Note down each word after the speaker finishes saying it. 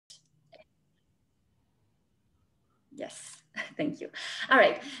Yes, thank you. All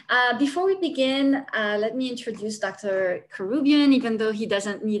right, before we begin, let me introduce Dr. Karubian, even though he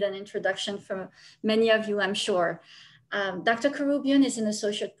doesn't need an introduction from many of you, I'm sure. Dr. Karubian is an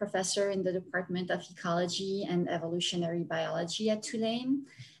associate professor in the Department of Ecology and Evolutionary Biology at Tulane,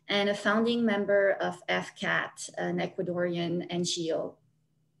 and a founding member of FCAT, an Ecuadorian NGO.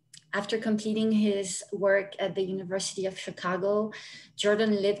 After completing his work at the University of Chicago,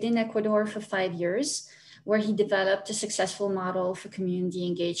 Jordan lived in Ecuador for 5 years, where he developed a successful model for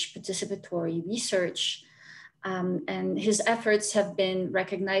community-engaged participatory research. And his efforts have been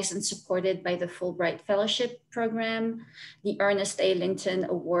recognized and supported by the Fulbright Fellowship Program, the Ernest A. Linton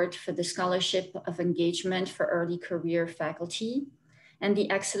Award for the Scholarship of Engagement for Early Career Faculty, and the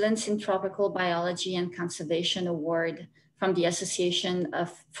Excellence in Tropical Biology and Conservation Award from the Association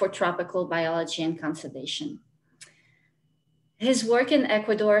for Tropical Biology and Conservation. His work in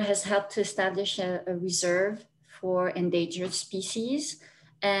Ecuador has helped to establish a reserve for endangered species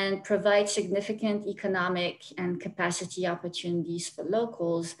and provide significant economic and capacity opportunities for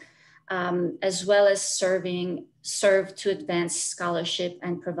locals, as well as serve to advance scholarship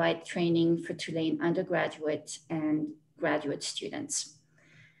and provide training for Tulane undergraduate and graduate students.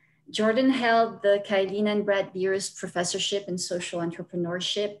 Jordan held the Kylene and Brad Beers Professorship in Social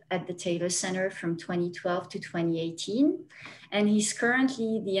Entrepreneurship at the Taylor Center from 2012 to 2018. And he's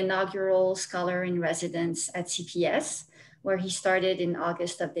currently the inaugural scholar in residence at CPS, where he started in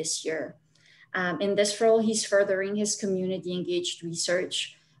August of this year. In this role, he's furthering his community engaged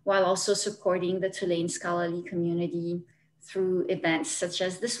research while also supporting the Tulane scholarly community through events such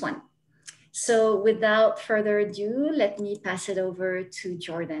as this one. So without further ado, let me pass it over to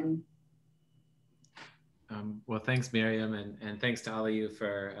Jordan. Well, thanks, Miriam, and thanks to all of you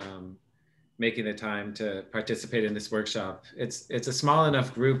for making the time to participate in this workshop. It's a small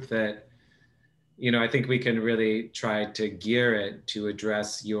enough group that, you know, I think we can really try to gear it to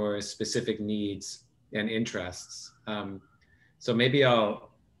address your specific needs and interests. So maybe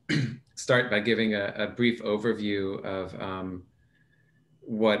I'll start by giving a brief overview of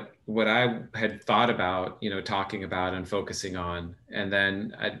what I had thought about, you know, talking about and focusing on, and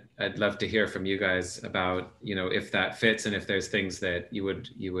then I'd love to hear from you guys about, you know, if that fits and if there's things that you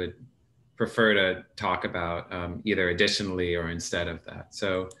would prefer to talk about either additionally or instead of that.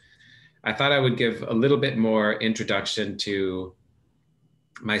 So I thought I would give a little bit more introduction to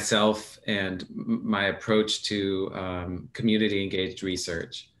myself and my approach to community engaged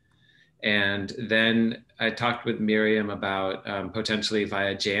research. And then I talked with Miriam about potentially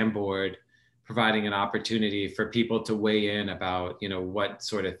via Jamboard, providing an opportunity for people to weigh in about, you know, what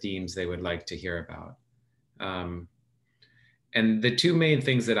sort of themes they would like to hear about. And the two main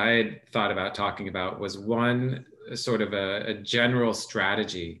things that I had thought about talking about was one, sort of a general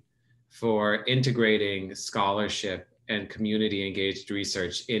strategy for integrating scholarship and community engaged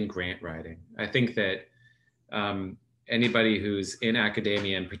research in grant writing. I think that anybody who's in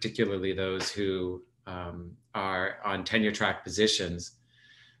academia, and particularly those who are on tenure track positions,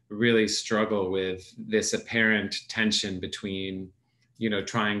 really struggle with this apparent tension between, you know,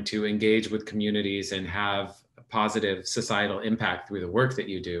 trying to engage with communities and have a positive societal impact through the work that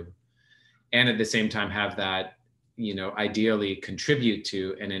you do, and at the same time have that, you know, ideally contribute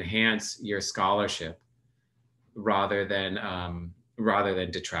to and enhance your scholarship rather than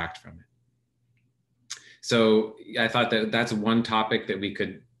detract from it. So I thought that that's one topic that we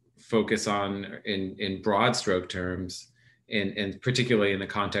could focus on in broad stroke terms, and particularly in the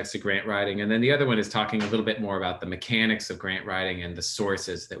context of grant writing. And then the other one is talking a little bit more about the mechanics of grant writing and the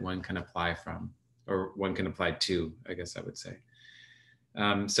sources that one can apply from, or one can apply to, I guess I would say.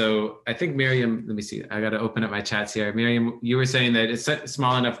 So I think Miriam, let me see, I got to open up my chats here. Miriam, you were saying that it's a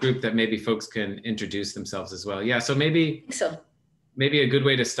small enough group that maybe folks can introduce themselves as well. Yeah, so maybe a good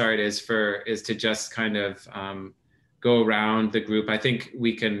way to start is to just kind of go around the group. I think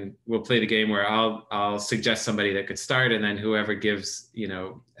we'll play the game where I'll suggest somebody that could start, and then whoever gives, you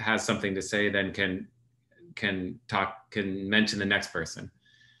know, has something to say, then can mention the next person,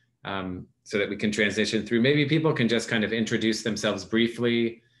 so that we can transition through. Maybe people can just kind of introduce themselves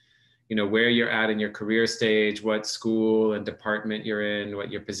briefly, you know, where you're at in your career stage, what school and department you're in,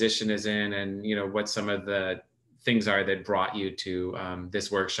 what your position is in, and, you know, what some of the things are that brought you to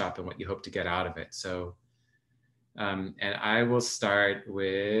this workshop and what you hope to get out of it. So, and I will start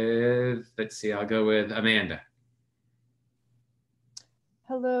with, let's see, I'll go with Amanda.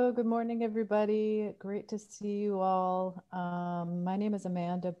 Hello, good morning, everybody. Great to see you all. My name is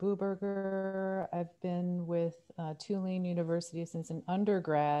Amanda Buberger. I've been with Tulane University since an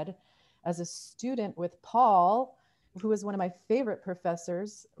undergrad as a student with Paul who was one of my favorite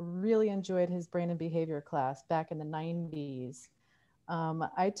professors. Really enjoyed his brain and behavior class back in the 90s.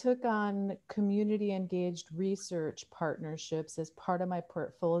 I took on community engaged research partnerships as part of my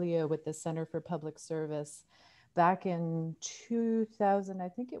portfolio with the Center for Public Service back in 2000, I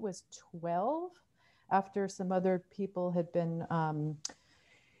think it was 12, after some other people had been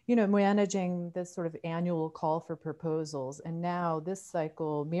managing this sort of annual call for proposals. And now this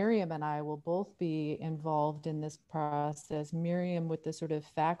cycle, Miriam and I will both be involved in this process. Miriam with the sort of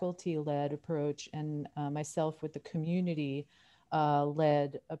faculty-led approach, and myself with the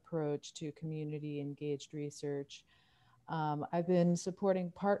community-led approach to community-engaged research. I've been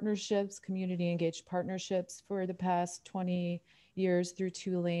supporting partnerships, community-engaged partnerships for the past 20 years through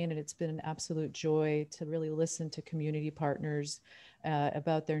Tulane, and it's been an absolute joy to really listen to community partners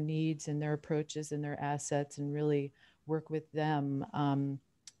about their needs and their approaches and their assets, and really work with them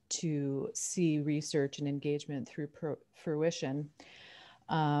to see research and engagement through fruition.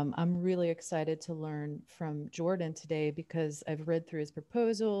 I'm really excited to learn from Jordan today because I've read through his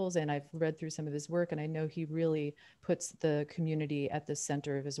proposals and I've read through some of his work, and I know he really puts the community at the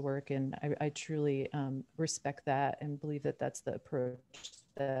center of his work, and I truly respect that and believe that that's the approach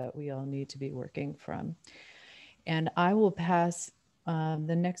that we all need to be working from. And I will pass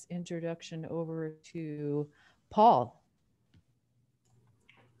the next introduction over to Paul.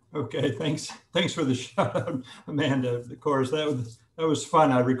 Okay, thanks for the shout out, Amanda. Of course, that was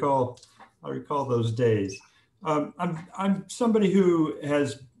fun. I recall those days. I'm somebody who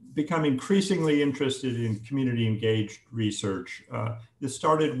has become increasingly interested in community engaged research. This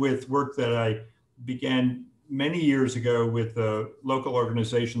started with work that I began many years ago with the local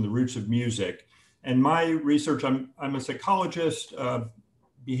organization, the Roots of Music. And my research, I'm a psychologist,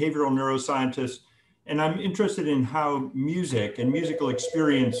 behavioral neuroscientist, and I'm interested in how music and musical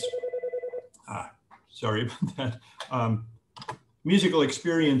experience, sorry about that, musical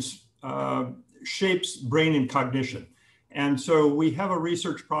experience shapes brain and cognition. And so we have a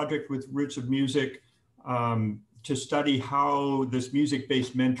research project with Roots of Music to study how this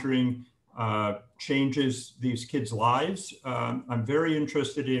music-based mentoring changes these kids' lives. I'm very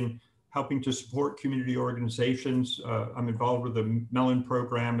interested in helping to support community organizations. I'm involved with the Mellon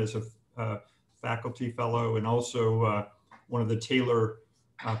program as a faculty fellow, and also one of the Taylor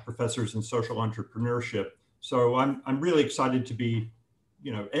professors in social entrepreneurship. So I'm really excited to be,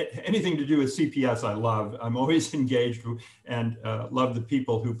 anything to do with CPS I love. I'm always engaged and love the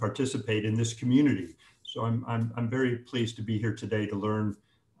people who participate in this community. So I'm very pleased to be here today to learn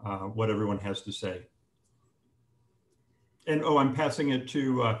what everyone has to say. And I'm passing it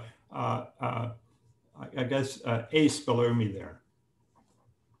to, I guess, Ace below me there.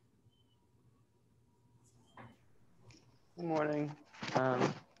 Good morning.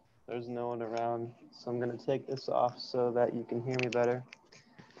 There's no one around, so I'm going to take this off so that you can hear me better.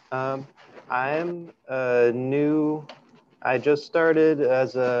 I just started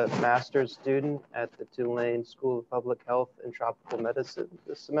as a master's student at the Tulane School of Public Health and Tropical Medicine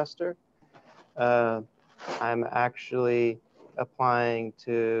this semester. I'm actually applying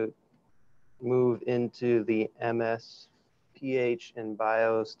to move into the MS PH in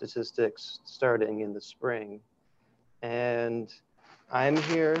biostatistics starting in the spring. And I'm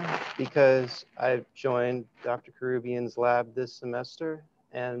here because I've joined Dr. Karubian's lab this semester,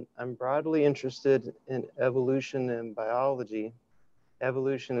 and I'm broadly interested in evolution and biology,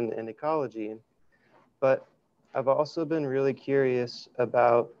 evolution and ecology, but I've also been really curious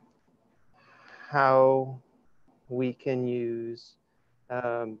about how we can use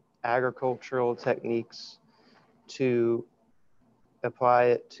agricultural techniques to apply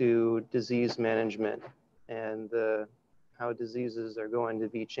it to disease management and how diseases are going to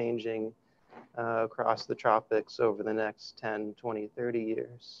be changing across the tropics over the next 10, 20, 30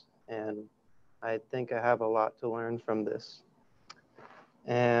 years. And I think I have a lot to learn from this.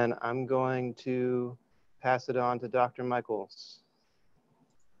 And I'm going to pass it on to Dr. Michaels.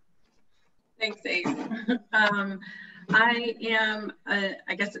 Thanks, Ace. I am,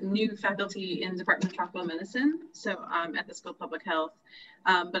 I guess, new faculty in the Department of Tropical Medicine, so I'm at the School of Public Health,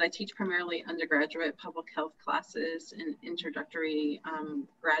 but I teach primarily undergraduate public health classes and introductory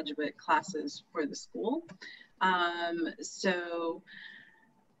graduate classes for the school. So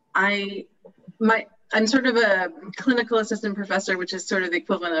I'm sort of a clinical assistant professor, which is sort of the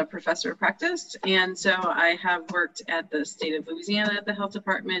equivalent of professor of practice. And so I have worked at the state of Louisiana at the health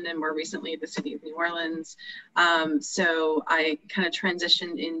department, and more recently at the city of New Orleans. So I kind of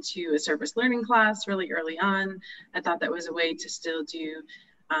transitioned into a service learning class really early on. I thought that was a way to still do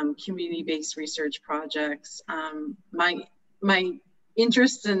community-based research projects. My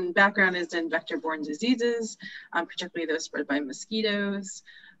interest and background is in vector-borne diseases, particularly those spread by mosquitoes.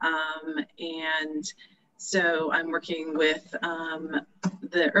 And so I'm working with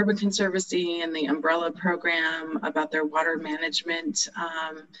the Urban Conservancy and the Umbrella Program about their water management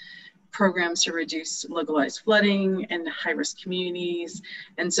programs to reduce localized flooding in high-risk communities.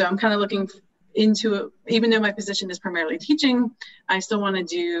 And so I'm kind of looking into it, even though my position is primarily teaching, I still want to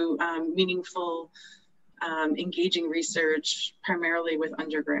do meaningful, engaging research, primarily with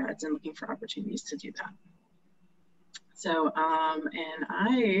undergrads, and looking for opportunities to do that. So, and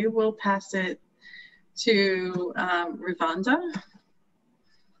I will pass it to Rivanda.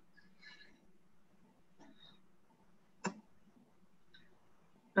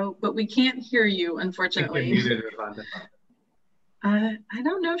 Oh, but we can't hear you, unfortunately. You're muted, Rivanda. I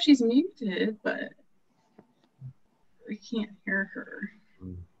don't know if she's muted, but we can't hear her.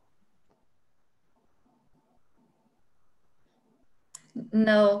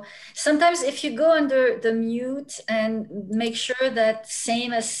 No, sometimes if you go under the mute and make sure that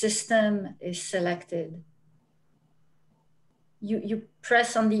same as system is selected, you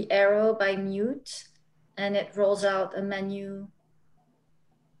press on the arrow by mute and it rolls out a menu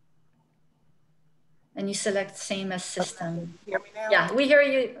and you select same as system. Okay. Hear me now? Yeah, we hear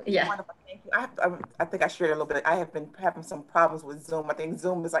you. Yeah. Wonderful. Thank you. I think I shared a little bit. I have been having some problems with Zoom. I think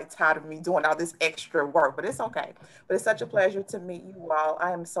Zoom is like tired of me doing all this extra work, but it's okay. But it's such a pleasure to meet you all.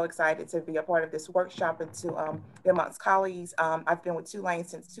 I am so excited to be a part of this workshop and to be amongst colleagues. I've been with Tulane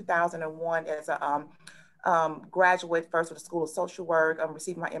since 2001 as a graduate first with the School of Social Work,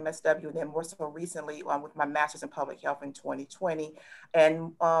 received my MSW, and then more so recently with my master's in public health in 2020.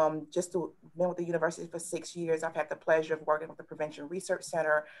 And just been with the university for 6 years. I've had the pleasure of working with the Prevention Research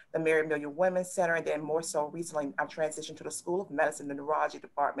Center, the Mary Amelia Women's Center, and then more so recently, I've transitioned to the School of Medicine and Neurology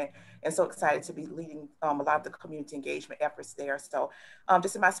Department, and so excited to be leading a lot of the community engagement efforts there. So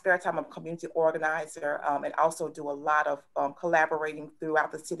just in my spare time, I'm a community organizer and also do a lot of collaborating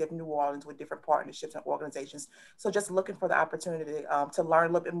throughout the city of New Orleans with different partnerships and organizations. So just looking for the opportunity to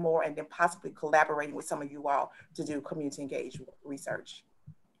learn a little bit more and then possibly collaborating with some of you all to do community engagement research.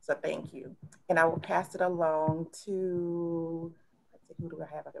 So thank you. And I will pass it along to, let's see, who do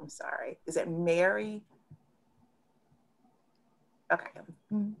I have? I'm sorry. Is it Mary? Okay,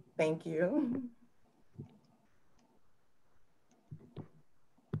 thank you.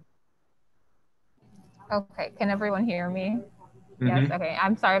 Okay, can everyone hear me? Yes, okay.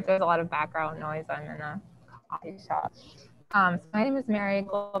 I'm sorry if there's a lot of background noise. I'm in a coffee shop. So my name is Mary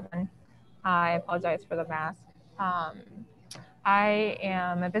Goldman. I apologize for the mask. I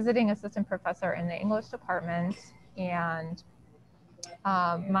am a visiting assistant professor in the English department, and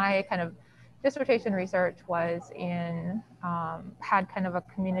my kind of dissertation research was in, had kind of a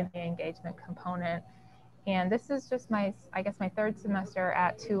community engagement component. And this is just my, I guess, my third semester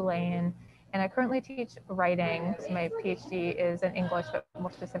at Tulane. And I currently teach writing. So my PhD is in English, but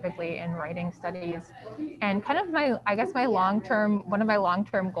more specifically in writing studies. And kind of my, I guess my long-term, one of my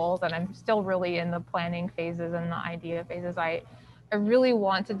long-term goals, and I'm still really in the planning phases and the idea phases, I really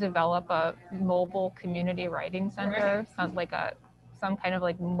want to develop a mobile community writing center, sounds like some kind of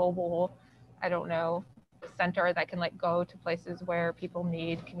like mobile, I don't know, center that can like go to places where people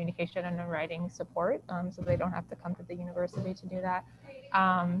need communication and writing support, so they don't have to come to the university to do that.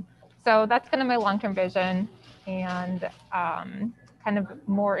 So that's kind of my long-term vision, and kind of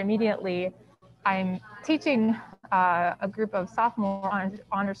more immediately, I'm teaching a group of sophomore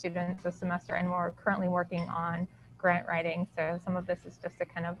honor students this semester, and we're currently working on grant writing. So some of this is just to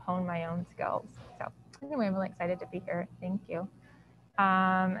kind of hone my own skills. So anyway, I'm really excited to be here. Thank you.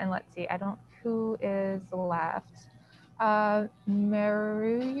 And let's see, who is left?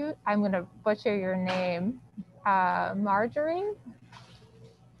 Maru, I'm gonna butcher your name. Marjorie?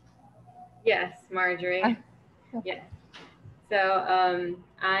 Yes, Marjorie. Yes. So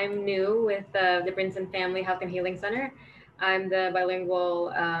I'm new with the Brinson Family Health and Healing Center. I'm the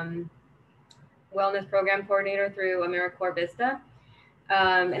bilingual wellness program coordinator through AmeriCorps Vista.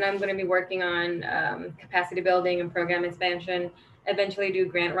 And I'm going to be working on capacity building and program expansion, eventually do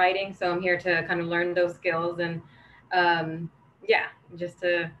grant writing. So I'm here to kind of learn those skills and yeah, just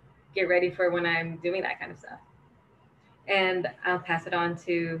to get ready for when I'm doing that kind of stuff. And I'll pass it on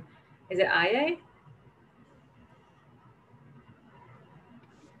to, is it Aye?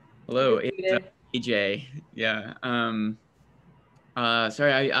 Hello, it's AJ. Yeah.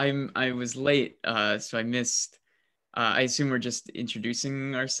 Sorry, I was late, so I missed. I assume we're just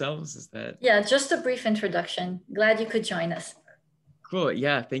introducing ourselves. Is that? Yeah, just a brief introduction. Glad you could join us. Cool.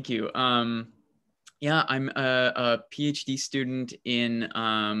 Yeah, thank you. Yeah, I'm a PhD student in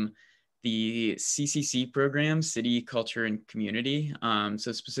the CCC program, City, Culture, and Community.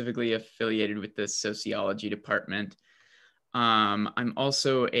 So specifically affiliated with the sociology department. I'm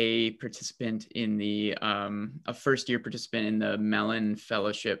also a participant in the, a first-year participant in the Mellon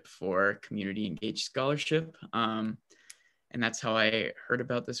Fellowship for Community Engaged Scholarship. And that's how I heard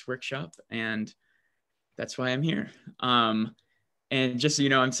about this workshop, and that's why I'm here. And just so you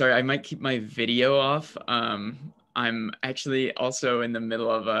know, I'm sorry, I might keep my video off. I'm actually also in the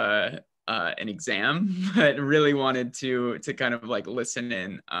middle of an exam, but really wanted to kind of like listen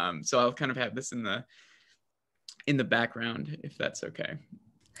in. So I'll kind of have this in the background, if that's okay.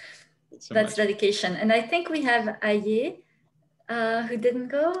 That's dedication. And I think we have Aye, who didn't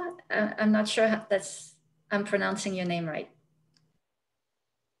go. I'm not sure how I'm pronouncing your name right.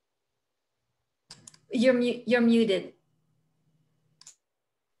 You're muted.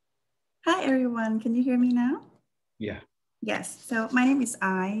 Hi, everyone. Can you hear me now? Yeah. Yes. So my name is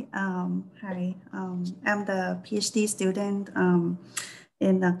Ai. Hi. I'm the PhD student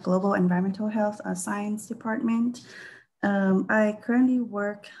in the Global Environmental Health Science Department. I currently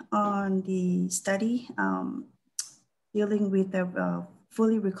work on the study dealing with the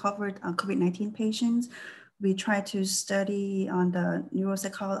fully recovered COVID-19 patients. We try to study on the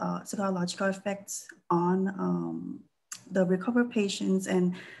neuropsychological effects on the recovered patients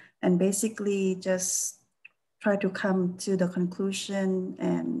and basically just try to come to the conclusion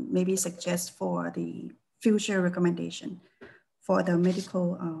and maybe suggest for the future recommendation for the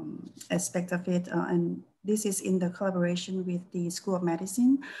medical aspect of it. And this is in the collaboration with the School of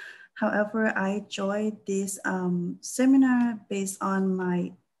Medicine. However, I joined this seminar based on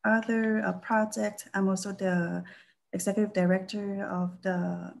my other project. I'm also the executive director of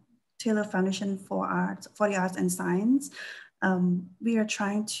the Taylor Foundation for the Arts and Science. We are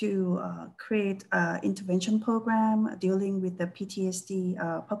trying to create an intervention program dealing with the PTSD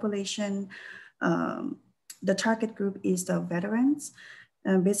population. The target group is the veterans.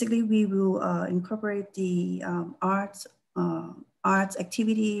 Basically, we will incorporate the arts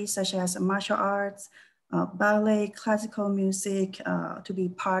activities such as martial arts, ballet, classical music to be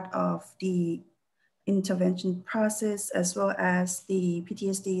part of the intervention process, as well as the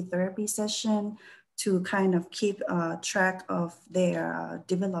PTSD therapy session to kind of keep track of their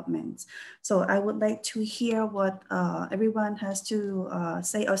developments. So I would like to hear what everyone has to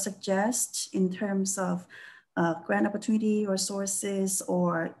say or suggest in terms of grant opportunity or sources,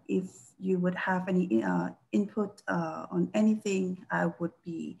 or if you would have any input on anything, I would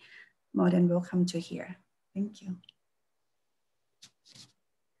be more than welcome to hear. Thank you.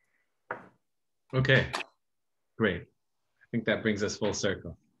 Okay, great. I think that brings us full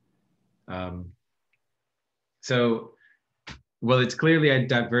circle. Well, it's clearly a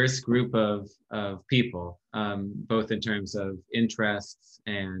diverse group of people, both in terms of interests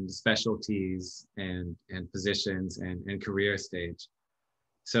and specialties and positions and career stage.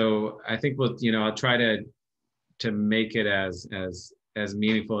 So I think I'll try to make it as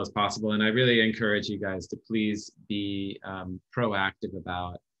meaningful as possible. And I really encourage you guys to please be proactive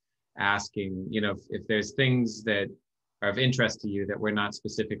about asking, if there's things that are of interest to you that we're not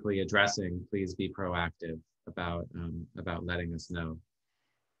specifically addressing, please be proactive about letting us know.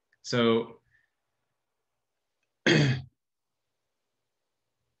 So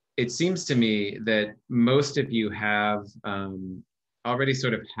it seems to me that most of you have already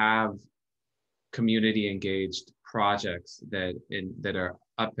sort of have community engaged projects that are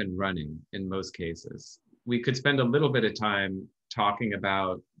up and running in most cases. We could spend a little bit of time talking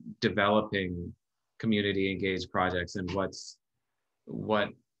about developing community engaged projects and what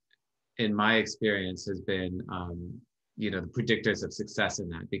in my experience has been the predictors of success in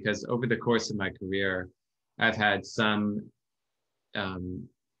that, because over the course of my career I've had some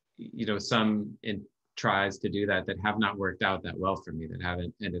tries to do that have not worked out that well for me, that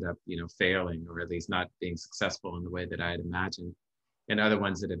haven't ended up failing, or at least not being successful in the way that I had imagined, and other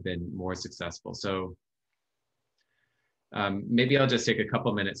ones that have been more successful. So maybe I'll just take a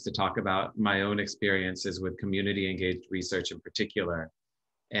couple minutes to talk about my own experiences with community engaged research in particular,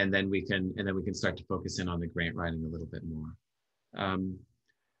 and then we can start to focus in on the grant writing a little bit more.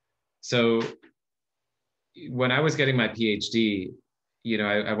 So when I was getting my PhD,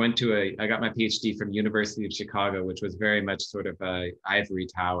 I got my PhD from University of Chicago, which was very much sort of a ivory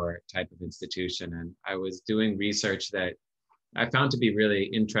tower type of institution, and I was doing research that I found to be really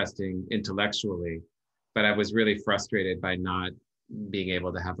interesting intellectually, but I was really frustrated by not being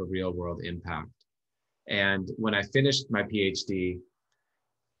able to have a real world impact. And when I finished my PhD,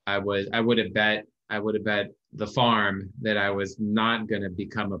 I would have bet the farm that I was not going to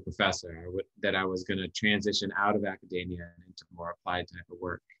become a professor, that I was going to transition out of academia and into more applied type of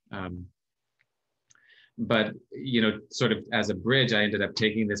work. But, sort of as a bridge, I ended up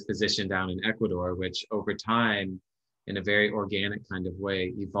taking this position down in Ecuador, which over time, in a very organic kind of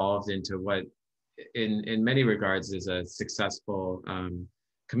way, evolved into what in many regards is a successful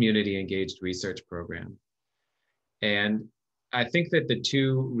community engaged research program. And I think that the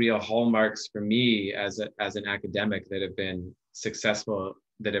two real hallmarks for me as an academic that have been successful,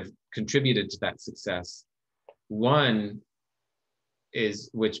 that have contributed to that success, one is,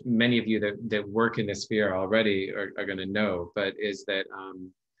 which many of you that work in this sphere already are going to know, but is that,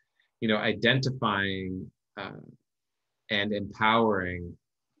 identifying and empowering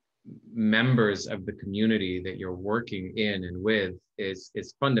members of the community that you're working in and with is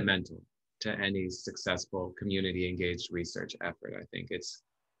fundamental to any successful community engaged research effort. I think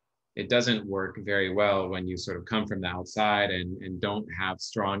it doesn't work very well when you sort of come from the outside and don't have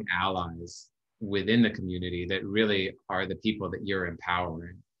strong allies within the community that really are the people that you're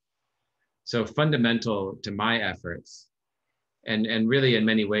empowering. So fundamental to my efforts, and really in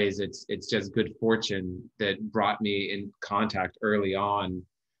many ways, it's just good fortune that brought me in contact early on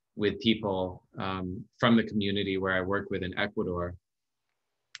with people from the community where I work with in Ecuador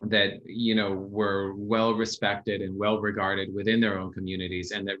that, were well respected and well regarded within their own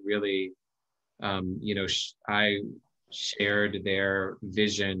communities, and that really, I shared their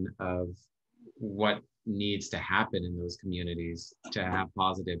vision of what needs to happen in those communities to have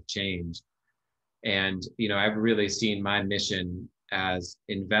positive change. And, I've really seen my mission as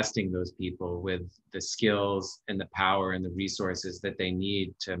investing those people with the skills and the power and the resources that they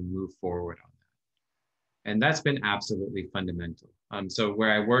need to move forward on that. And that's been absolutely fundamental. So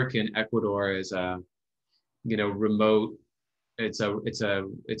where I work in Ecuador is a, remote, it's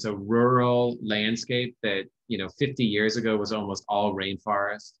a rural landscape that, 50 years ago was almost all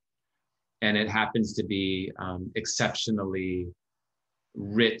rainforest. And it happens to be exceptionally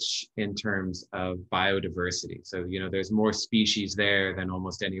rich in terms of biodiversity. So, there's more species there than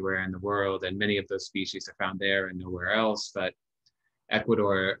almost anywhere in the world. And many of those species are found there and nowhere else. But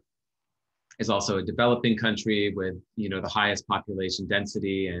Ecuador is also a developing country with, the highest population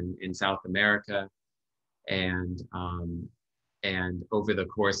density in South America. And over the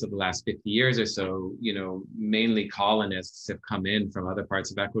course of the last 50 years or so, mainly colonists have come in from other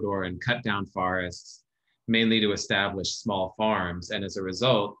parts of Ecuador and cut down forests, mainly to establish small farms. And as a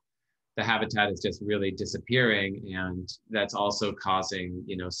result, the habitat is just really disappearing. And that's also causing,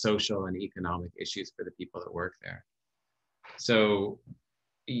 social and economic issues for the people that work there. So,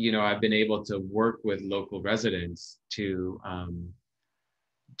 I've been able to work with local residents to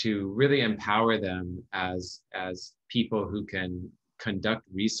really empower them as people who can conduct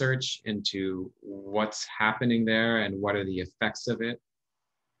research into what's happening there and what are the effects of it.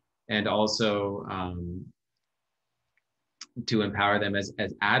 And also to empower them as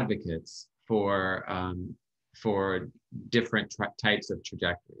advocates for different types of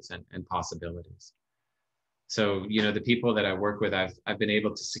trajectories and possibilities. So, the people that I work with, I've been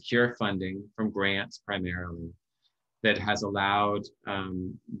able to secure funding from grants primarily that has allowed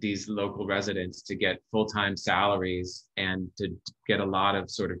these local residents to get full-time salaries and to get a lot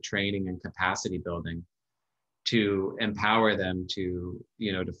of sort of training and capacity building to empower them to,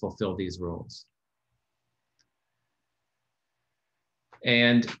 to fulfill these roles.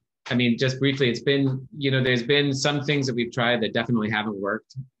 And I mean, just briefly, it's been, there's been some things that we've tried that definitely haven't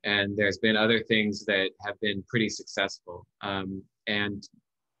worked. And there's been other things that have been pretty successful. And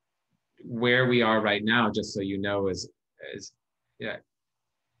where we are right now, just so you know, is that,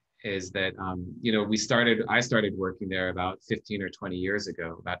 I started working there about 15 or 20 years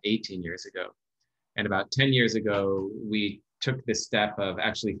ago, about 18 years ago. And about 10 years ago, we took the step of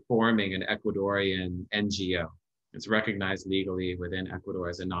actually forming an Ecuadorian NGO. It's recognized legally within Ecuador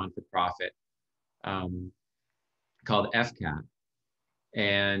as a non-for-profit called FCAT.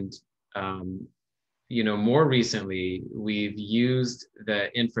 And, more recently, we've used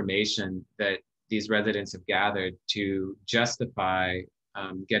the information that these residents have gathered to justify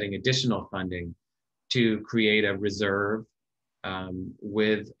getting additional funding to create a reserve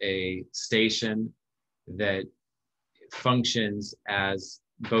with a station that functions as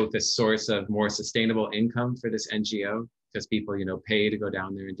both a source of more sustainable income for this NGO, because people, pay to go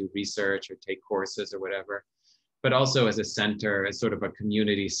down there and do research or take courses or whatever, but also as a center, as sort of a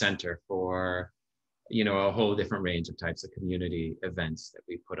community center for, a whole different range of types of community events that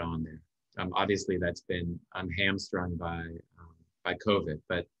we put on there. Obviously, that's been hamstrung by COVID,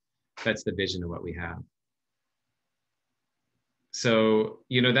 but that's the vision of what we have. So,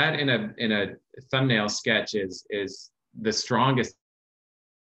 that in a thumbnail sketch is the strongest.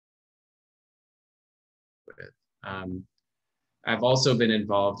 I've also been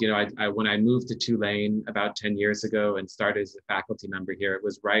involved, you know, when I moved to Tulane about 10 years ago and started as a faculty member here, it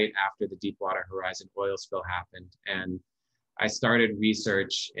was right after the Deepwater Horizon oil spill happened. And I started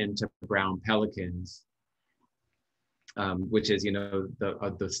research into brown pelicans, which is, you know,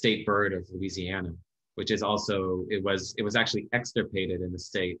 the state bird of Louisiana, which is also, it was actually extirpated in the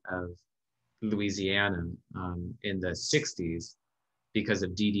state of Louisiana in the 60s because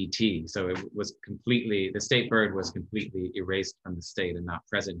of DDT. So it was completely, the state bird was completely erased from the state and not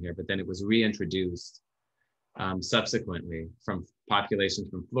present here, but then it was reintroduced subsequently from populations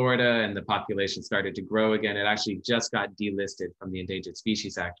from Florida, and the population started to grow again. It actually just got delisted from the Endangered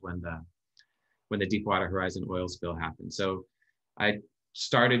Species Act when the Deepwater Horizon oil spill happened. So I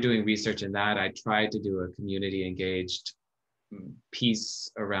started doing research in that. I tried to do a community engaged piece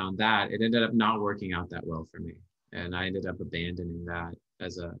around that. It ended up not working out that well for me, and I ended up abandoning that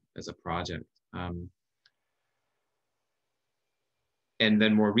as a project. And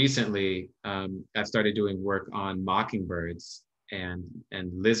then more recently, I've started doing work on mockingbirds and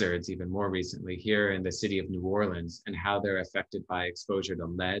lizards, even more recently, here in the city of New Orleans, and how they're affected by exposure to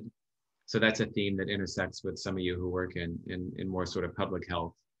lead. So that's a theme that intersects with some of you who work in more sort of public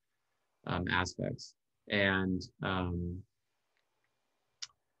health aspects. And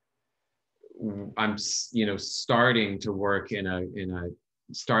I'm, you know, starting to work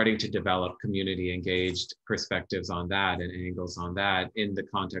starting to develop community engaged perspectives on that and angles on that in the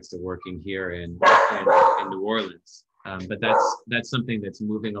context of working here in New Orleans. But that's something that's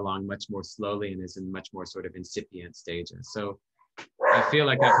moving along much more slowly and is in much more sort of incipient stages. So I feel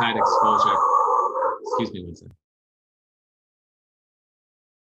like I've had exposure. Excuse me one second.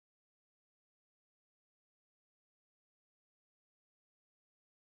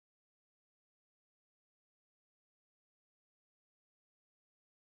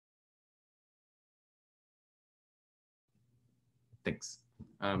 Thanks.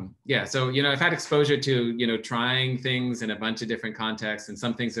 Yeah, so, you know, I've had exposure to, you know, trying things in a bunch of different contexts, and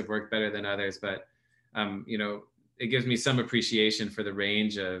some things have worked better than others, but, you know, it gives me some appreciation for the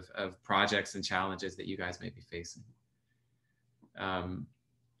range of projects and challenges that you guys may be facing.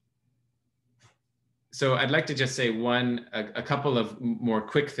 So I'd like to just say a couple of more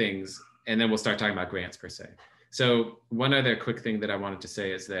quick things, and then we'll start talking about grants per se. So one other quick thing that I wanted to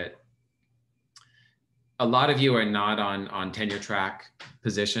say is that a lot of you are not on tenure track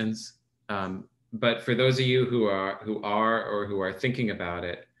positions, but for those of you who are thinking about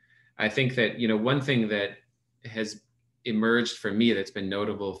it, I think that, you know, one thing that has emerged for me that's been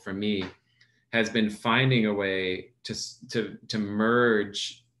notable for me has been finding a way to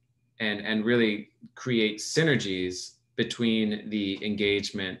merge and really create synergies between the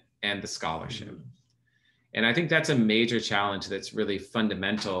engagement and the scholarship. Mm-hmm. And I think that's a major challenge that's really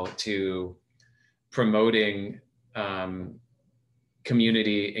fundamental to promoting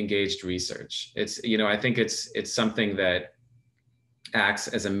community engaged research. It's, you know, I think it's something that acts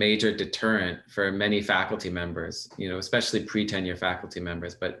as a major deterrent for many faculty members, you know, especially pre-tenure faculty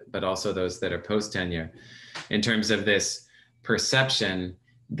members, but also those that are post-tenure, in terms of this perception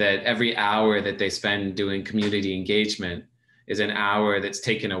that every hour that they spend doing community engagement is an hour that's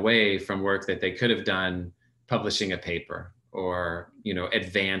taken away from work that they could have done publishing a paper or, you know,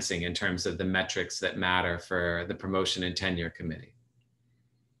 advancing in terms of the metrics that matter for the promotion and tenure committee.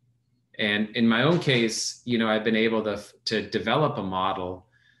 And in my own case, you know, I've been able to develop a model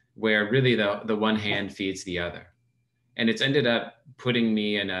where really the one hand feeds the other. And it's ended up putting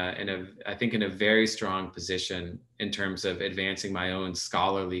me I think in a very strong position in terms of advancing my own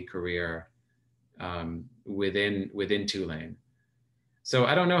scholarly career within Tulane. So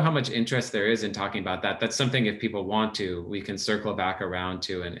I don't know how much interest there is in talking about that. That's something, if people want to, we can circle back around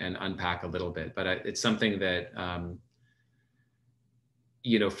to and unpack a little bit. But it's something that,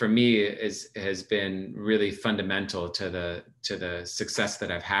 you know, for me has been really fundamental to the success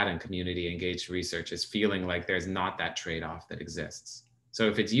that I've had in community engaged research, is feeling like there's not that trade-off that exists. So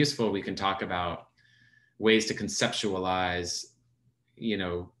if it's useful, we can talk about ways to conceptualize, you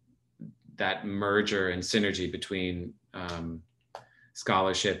know, that merger and synergy between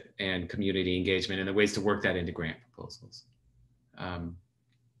scholarship and community engagement, and the ways to work that into grant proposals.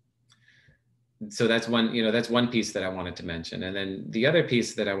 So that's one, you know, that's one piece that I wanted to mention. And then the other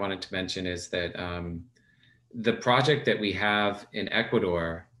piece that I wanted to mention is that the project that we have in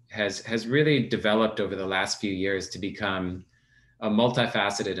Ecuador has really developed over the last few years to become a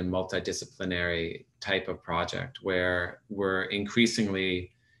multifaceted and multidisciplinary type of project, where we're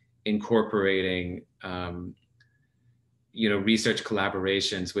increasingly incorporating you know, research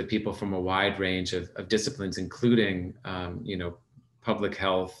collaborations with people from a wide range of disciplines, including, you know, public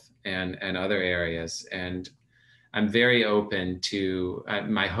health and other areas. And I'm very open to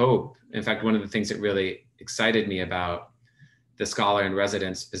my hope. In fact, one of the things that really excited me about the scholar in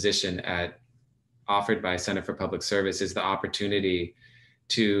residence position offered by Center for Public Service is the opportunity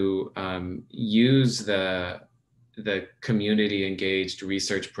to use the community engaged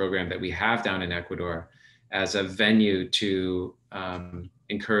research program that we have down in Ecuador as a venue to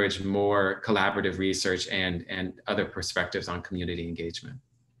encourage more collaborative research and other perspectives on community engagement.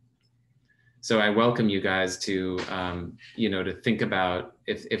 So I welcome you guys to, to think about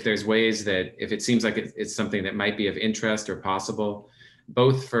if there's ways that, if it seems like it's something that might be of interest or possible,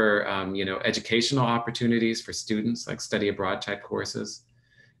 both for, educational opportunities for students, like study abroad type courses,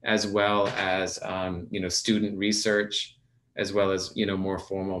 as well as, student research, as well as, more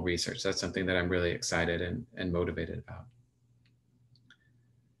formal research. That's something that I'm really excited and motivated about.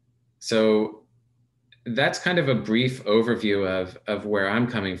 So that's kind of a brief overview of where I'm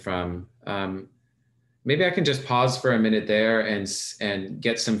coming from. Maybe I can just pause for a minute there and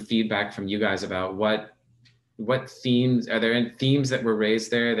get some feedback from you guys about what themes, are there any themes that were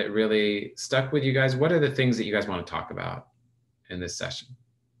raised there that really stuck with you guys? What are the things that you guys want to talk about in this session?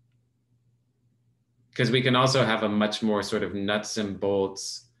 Because we can also have a much more sort of nuts and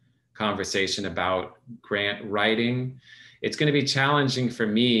bolts conversation about grant writing. It's going to be challenging for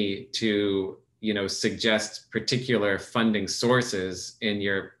me to, suggest particular funding sources in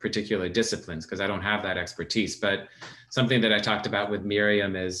your particular disciplines, because I don't have that expertise. But something that I talked about with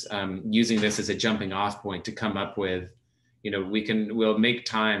Miriam is using this as a jumping off point to come up with, we'll make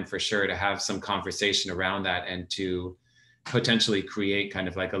time for sure to have some conversation around that and to potentially create kind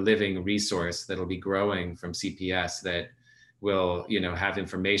of like a living resource that'll be growing from CPS that will, have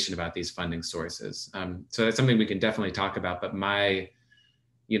information about these funding sources. So that's something we can definitely talk about, but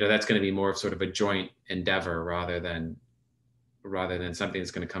that's going to be more of sort of a joint endeavor rather than something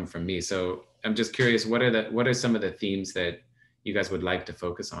that's going to come from me. So I'm just curious, what are some of the themes that you guys would like to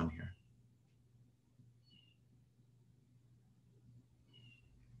focus on here?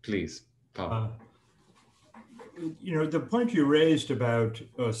 Please, Paul. The point you raised about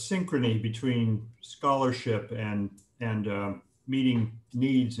synchrony between scholarship and meeting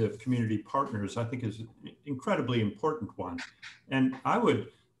needs of community partners, I think is an incredibly important one. And I would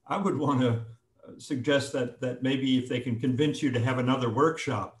want to suggest that maybe if they can convince you to have another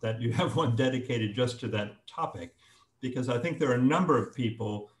workshop, that you have one dedicated just to that topic, because I think there are a number of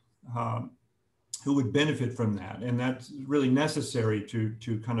people who would benefit from that. And that's really necessary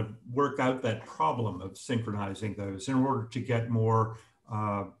to kind of work out that problem of synchronizing those in order to get more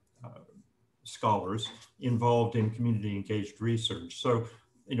scholars involved in community engaged research. So,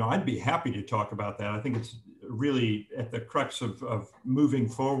 I'd be happy to talk about that. I think it's really at the crux of moving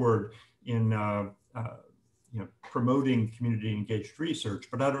forward in promoting community engaged research.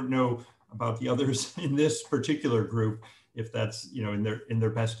 But I don't know about the others in this particular group, if that's in their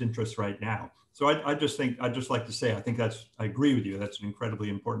best interest right now. So I'd just like to say, I agree with you. That's an incredibly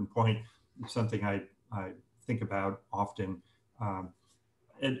important point. It's something I think about often.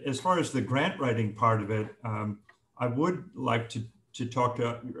 As far as the grant writing part of it, I would like to talk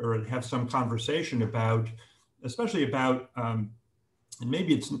to or have some conversation about, especially about, and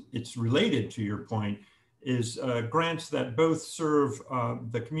maybe it's related to your point, is grants that both serve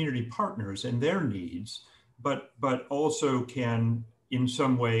the community partners and their needs, but also can in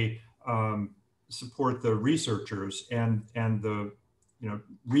some way support the researchers and the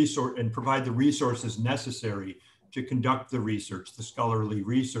resource and provide the resources necessary to conduct the research, the scholarly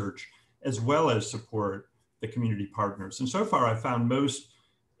research, as well as support the community partners. And so far I've found most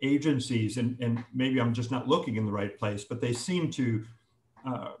agencies, and maybe I'm just not looking in the right place, but they seem to,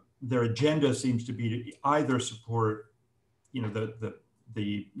 their agenda seems to be to either support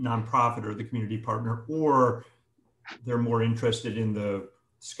the nonprofit or the community partner, or they're more interested in the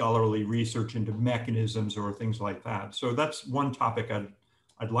scholarly research into mechanisms or things like that. So that's one topic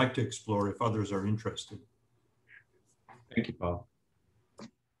I'd like to explore if others are interested. Thank you, Paul.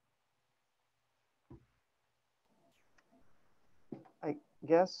 I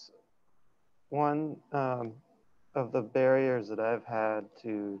guess one of the barriers that I've had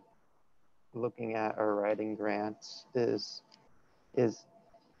to looking at or writing grants is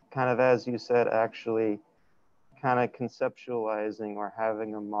kind of, as you said, actually kind of conceptualizing or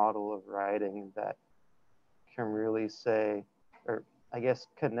having a model of writing that can really say, or I guess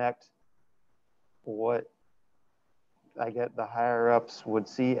connect what I get the higher ups would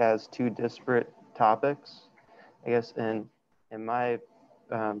see as two disparate topics. I guess in my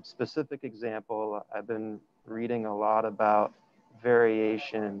specific example, I've been reading a lot about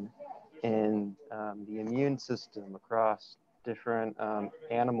variation in the immune system across different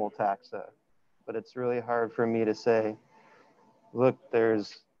animal taxa. but it's really hard for me to say, look,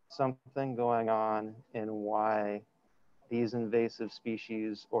 there's something going on in why these invasive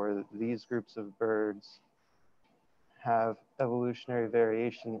species or these groups of birds have evolutionary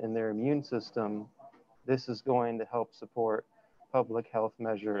variation in their immune system. This is going to help support public health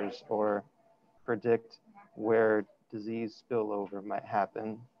measures or predict where disease spillover might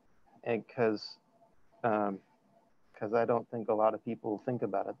happen. And because I don't think a lot of people think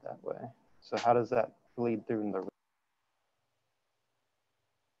about it that way. So how does that bleed through in the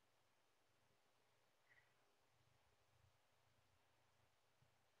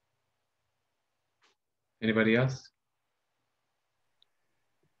Anybody else?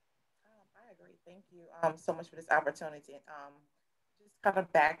 I agree. Thank you so much for this opportunity. Just kind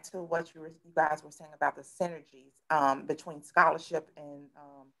of back to what you guys were saying about the synergies between scholarship and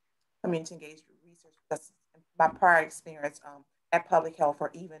community engaged research. That's my prior experience at public health, or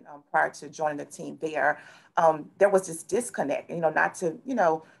even prior to joining the team there was this disconnect. Not to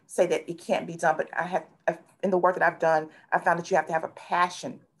say that it can't be done, but in the work that I've done, I found that you have to have a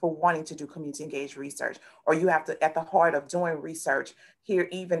passion for wanting to do community engaged research, or you have to, at the heart of doing research here,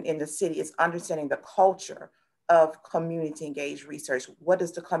 even in the city, is understanding the culture of community engaged research. What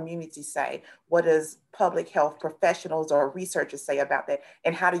does the community say? What does public health professionals or researchers say about that?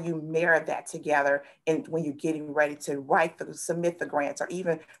 And how do you marry that together when you're getting ready to submit the grants, or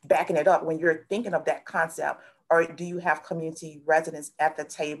even backing it up when you're thinking of that concept? Or do you have community residents at the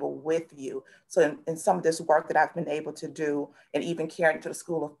table with you? So in some of this work that I've been able to do, and even carrying to the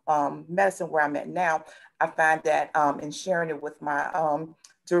School of Medicine where I'm at now, I find that in sharing it with my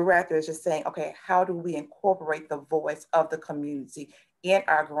director is just saying, okay, how do we incorporate the voice of the community in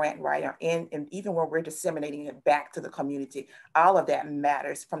our grant writing, and even when we're disseminating it back to the community? All of that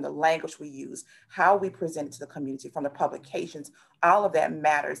matters, from the language we use, how we present it to the community, from the publications. All of that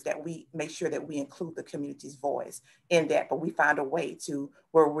matters, that we make sure that we include the community's voice in that. But we find a way to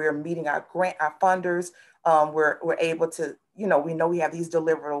where we're meeting our funders. We're able to, we know we have these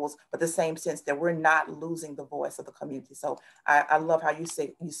deliverables, but the same sense that we're not losing the voice of the community. So I love how you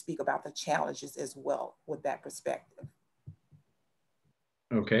speak about the challenges as well with that perspective.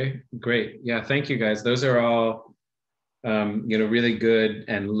 Okay, great. Yeah, thank you guys. Those are all, really good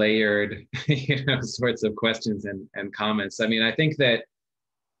and layered, sorts of questions and comments. I mean, I think that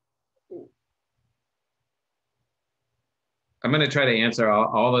I'm going to try to answer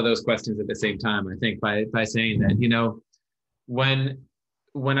all of those questions at the same time, I think, by saying that,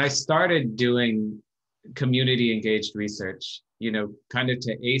 when I started doing community engaged research, kind of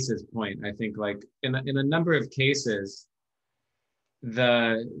to Ace's point, I think, like in a number of cases,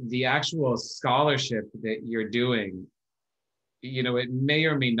 the actual scholarship that you're doing, it may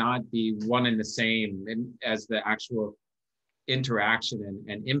or may not be one and the same as the actual interaction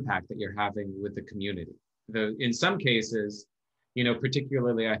and impact that you're having with the community. In some cases,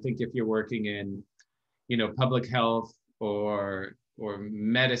 particularly, I think if you're working in, public health or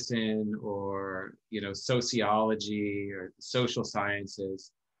medicine or, sociology or social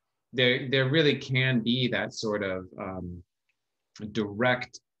sciences, there really can be that sort of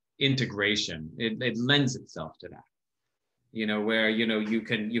direct integration. It lends itself to that, where you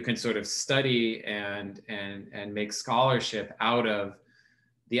can sort of study and make scholarship out of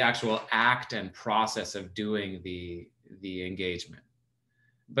the actual act and process of doing the engagement.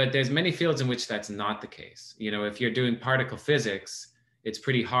 But there's many fields in which that's not the case. If you're doing particle physics, it's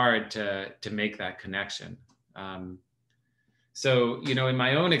pretty hard to make that connection. So in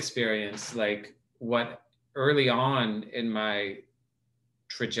my own experience, like what early on in my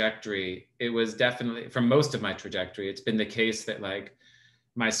trajectory, it was definitely, for most of my trajectory, it's been the case that like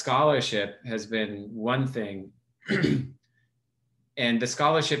my scholarship has been one thing and the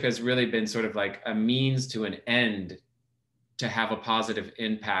scholarship has really been sort of like a means to an end to have a positive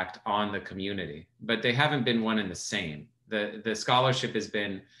impact on the community, but they haven't been one and the same. The scholarship has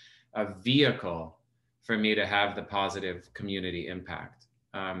been a vehicle for me to have the positive community impact.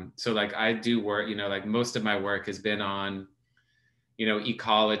 So like I do work, like most of my work has been on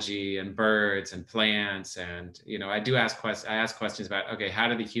ecology and birds and plants. And, I ask questions about, okay, how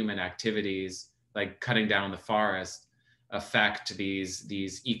do the human activities like cutting down the forest affect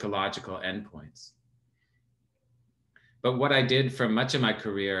these ecological endpoints? But what I did for much of my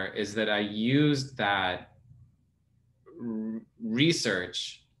career is that I used that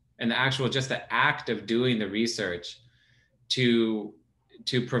research and just the act of doing the research to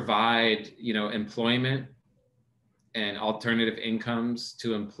provide, employment and alternative incomes,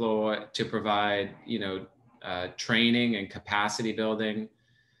 to provide, training and capacity building,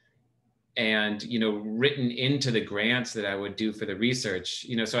 and, you know, written into the grants that I would do for the research,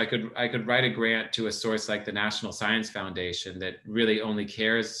 you know, so I could write a grant to a source like the National Science Foundation that really only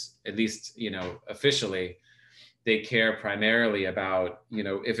cares, at least, you know, officially, they care primarily about, you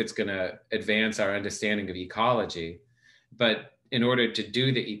know, if it's going to advance our understanding of ecology. But in order to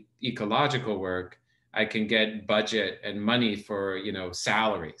do the ecological work, I can get budget and money for, you know,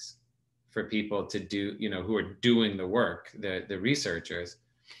 salaries for people to do, you know, who are doing the work, the researchers,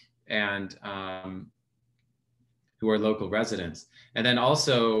 and who are local residents. And then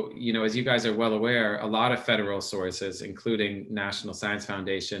also, you know, as you guys are well aware, a lot of federal sources, including National Science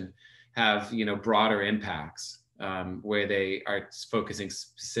Foundation, have, you know, broader impacts where they are focusing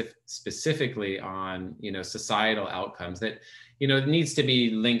specifically on, you know, societal outcomes that, you know, needs to be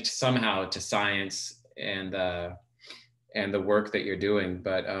linked somehow to science and the work that you're doing.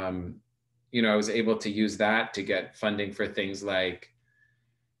 But, you know, I was able to use that to get funding for things like,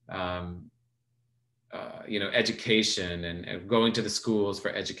 you know, education and going to the schools for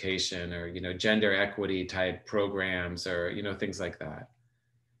education, or, you know, gender equity type programs, or, you know, things like that.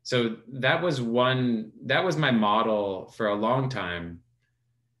 So that was my model for a long time.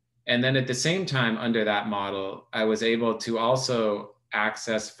 And then at the same time, under that model, I was able to also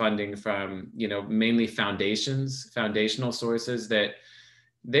access funding from, you know, mainly foundational sources that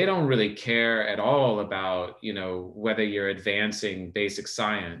they don't really care at all about, you know, whether you're advancing basic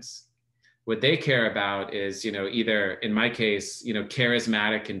science. What they care about is, you know, either, in my case, you know,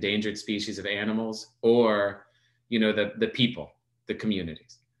 charismatic endangered species of animals, or, you know, the people, the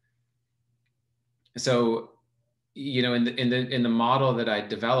communities. So, you know, in the model that I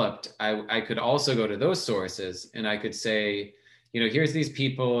developed, I could also go to those sources and I could say, you know, here's these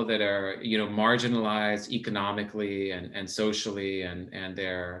people that are, you know, marginalized economically and socially, and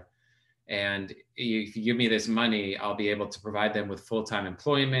if you give me this money, I'll be able to provide them with full-time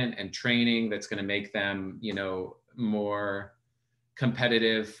employment and training that's going to make them, you know, more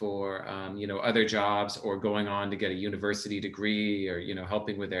competitive for, you know, other jobs, or going on to get a university degree, or, you know,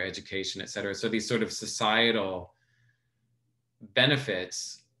 helping with their education, et cetera. So these sort of societal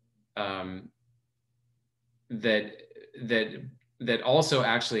benefits that also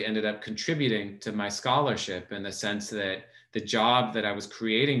actually ended up contributing to my scholarship, in the sense that the job that I was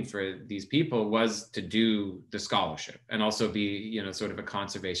creating for these people was to do the scholarship and also be, you know, sort of a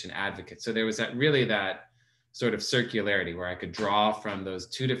conservation advocate. So there was that sort of circularity where I could draw from those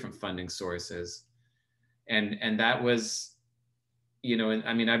two different funding sources. And that was, you know,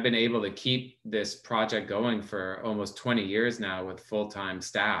 I mean, I've been able to keep this project going for almost 20 years now with full-time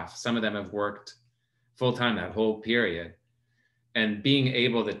staff. Some of them have worked full-time that whole period. And being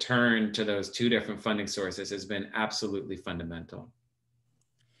able to turn to those two different funding sources has been absolutely fundamental.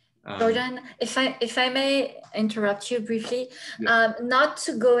 Jordan, if I may interrupt you briefly, yeah. Not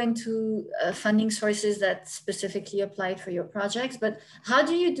to go into funding sources that specifically applied for your projects, but how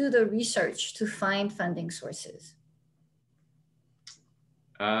do you do the research to find funding sources?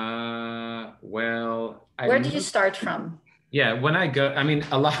 Well, where do you start from? Yeah, when I go, I mean,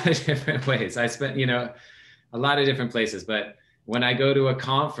 a lot of different ways. I spent, you know, a lot of different places, but when I go to a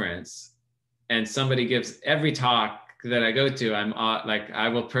conference and somebody gives, every talk that I go to, I'm like, I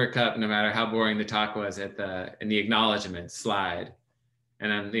will perk up no matter how boring the talk was in the acknowledgement slide.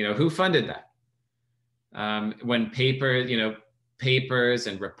 And I'm, you know, who funded that? When papers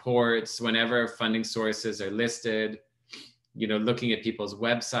and reports, whenever funding sources are listed, you know, looking at people's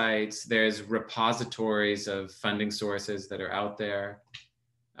websites, there's repositories of funding sources that are out there,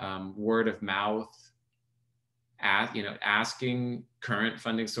 word of mouth, you know, asking current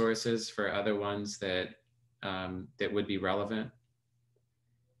funding sources for other ones that would be relevant.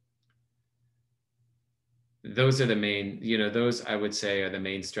 Those are the main, you know, those I would say are the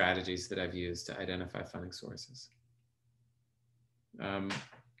main strategies that I've used to identify funding sources.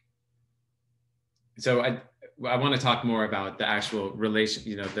 So I want to talk more about the actual relation,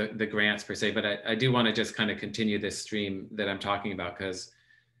 you know, the grants per se, but I do want to just kind of continue this stream that I'm talking about, because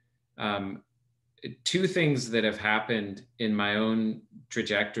two things that have happened in my own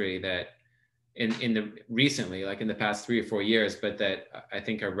trajectory that recently, like in the past 3 or 4 years, but that I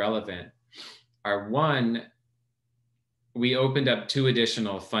think are relevant, are one, we opened up 2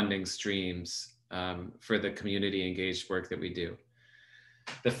 additional funding streams for the community engaged work that we do.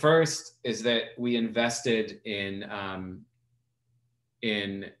 The first is that we invested in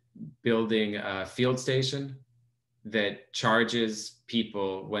building a field station that charges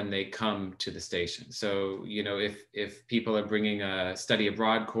people when they come to the station. So, you know, if people are bringing a study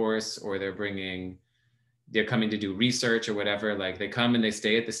abroad course, or they're coming to do research or whatever, like they come and they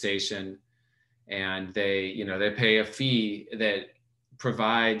stay at the station, and they, you know, they pay a fee that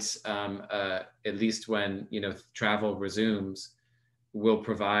provides, at least when, travel resumes, will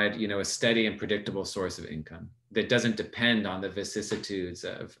provide, a steady and predictable source of income that doesn't depend on the vicissitudes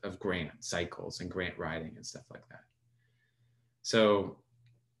of grant cycles and grant writing and stuff like that. So,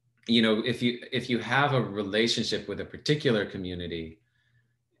 if you have a relationship with a particular community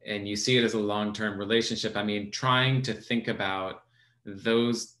and you see it as a long-term relationship, I mean, trying to think about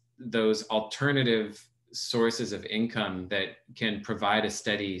those alternative sources of income that can provide a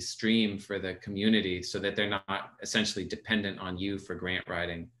steady stream for the community so that they're not essentially dependent on you for grant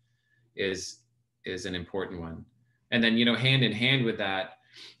writing is an important one. And then, hand in hand with that,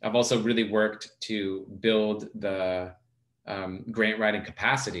 I've also really worked to build the grant writing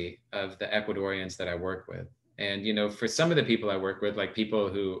capacity of the Ecuadorians that I work with. And, for some of the people I work with, like people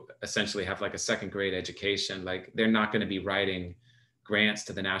who essentially have like a second grade education, like they're not going to be writing grants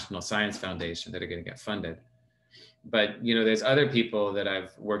to the National Science Foundation that are going to get funded. But, there's other people that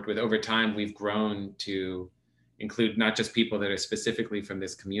I've worked with over time. We've grown to include not just people that are specifically from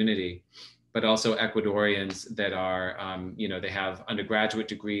this community, but also Ecuadorians that are, they have undergraduate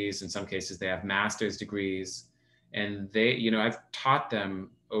degrees. In some cases, they have master's degrees. And they, I've taught them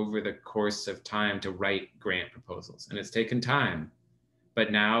over the course of time to write grant proposals. And it's taken time,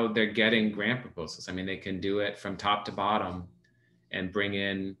 but now they're getting grant proposals. I mean, they can do it from top to bottom and bring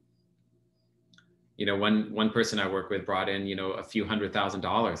in, one person I work with brought in, a few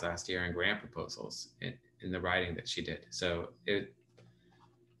 $100,000 last year in grant proposals in the writing that she did. So it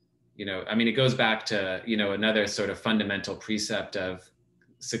goes back to, another sort of fundamental precept of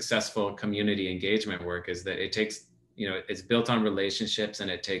successful community engagement work is that it takes, it's built on relationships and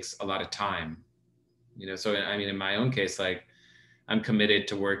it takes a lot of time, so in my own case, like I'm committed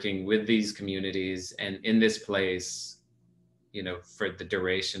to working with these communities and in this place, for the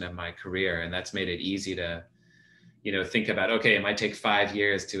duration of my career. And that's made it easy to, think about, okay, it might take 5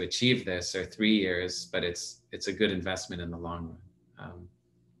 years to achieve this or 3 years, but it's a good investment in the long run.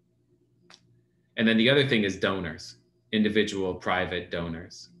 And then the other thing is donors, individual private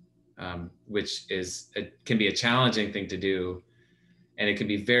donors, which can be a challenging thing to do. And it can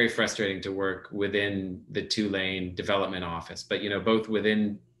be very frustrating to work within the Tulane development office, but, both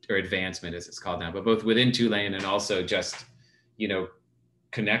within, or advancement as it's called now, but both within Tulane and also just,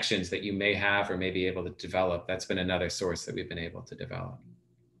 connections that you may have or may be able to develop. That's been another source that we've been able to develop.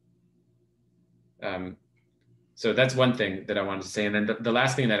 So that's one thing that I wanted to say. And then the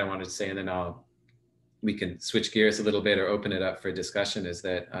last thing that I wanted to say, and then we can switch gears a little bit or open it up for discussion, is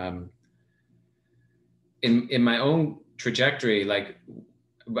that in my own trajectory, like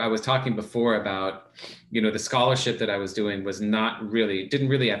I was talking before about, the scholarship that I was doing didn't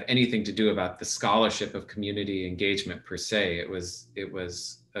really have anything to do about the scholarship of community engagement per se. It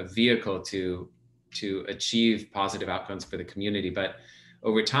was a vehicle to achieve positive outcomes for the community. But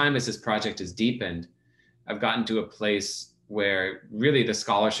over time, as this project has deepened, I've gotten to a place where really the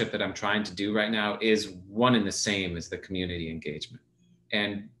scholarship that I'm trying to do right now is one and the same as the community engagement.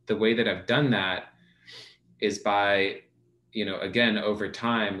 And the way that I've done that is by, again, over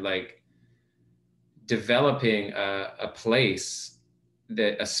time, like developing a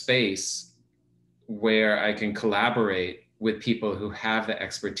space where I can collaborate with people who have the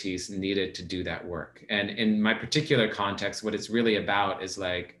expertise needed to do that work. And in my particular context, what it's really about is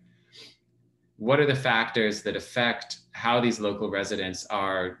like, what are the factors that affect how these local residents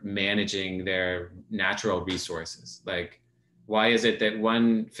are managing their natural resources? Like, why is it that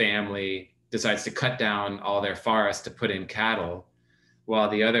one family decides to cut down all their forests to put in cattle, while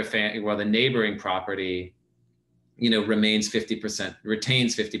the neighboring property, retains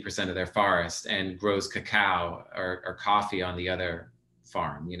 50% of their forest and grows cacao or coffee on the other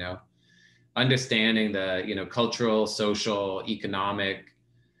farm? Understanding the cultural, social, economic,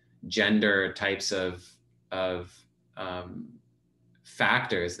 gender types of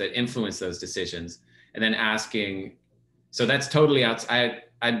factors that influence those decisions, and then asking. So that's totally outside.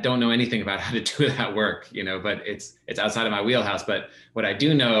 I don't know anything about how to do that work, but it's outside of my wheelhouse. But what I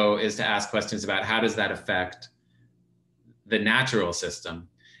do know is to ask questions about how does that affect the natural system?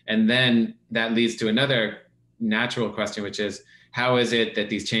 And then that leads to another natural question, which is, how is it that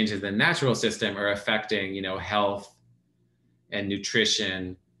these changes in the natural system are affecting, health and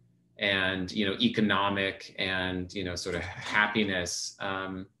nutrition and, economic and, sort of happiness,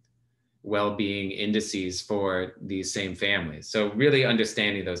 well-being indices for these same families. So really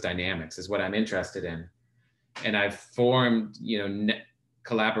understanding those dynamics is what I'm interested in. And I've formed,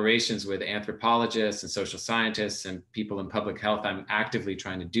 collaborations with anthropologists and social scientists and people in public health. I'm actively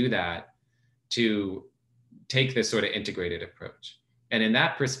trying to do that, to take this sort of integrated approach. And in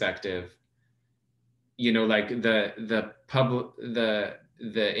that perspective, you know, like the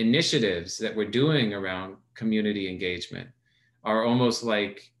initiatives that we're doing around community engagement are almost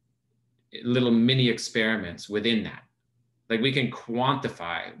like little mini experiments within that. Like we can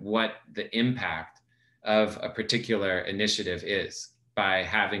quantify what the impact of a particular initiative is by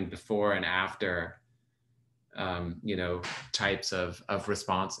having before and after, you know, types of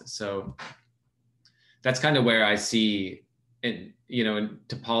responses. So that's kind of where I see, and you know,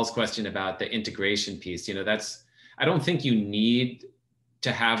 to Paul's question about the integration piece, you know, that's, I don't think you need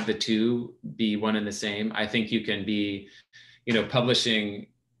to have the two be one and the same. I think you can be, you know, publishing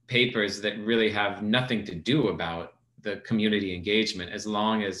papers that really have nothing to do about the community engagement, as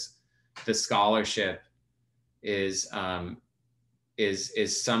long as the scholarship is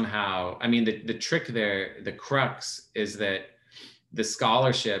somehow, I mean, the trick there, the crux is that the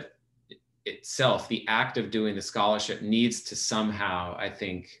scholarship itself, the act of doing the scholarship needs to somehow, I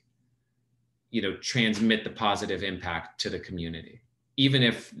think, you know, transmit the positive impact to the community, even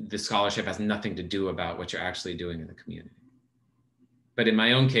if the scholarship has nothing to do about what you're actually doing in the community. But in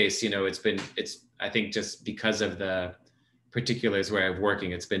my own case, you know, it's I think just because of the particulars where I'm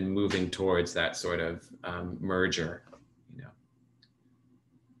working, it's been moving towards that sort of merger, you know.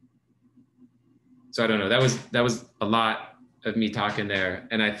 So I don't know, that was a lot of me talking there.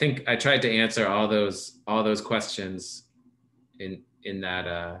 And I think I tried to answer all those questions in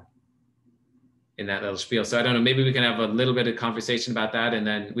that little spiel. So I don't know, maybe we can have a little bit of conversation about that, and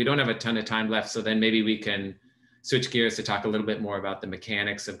then we don't have a ton of time left. So then maybe we can switch gears to talk a little bit more about the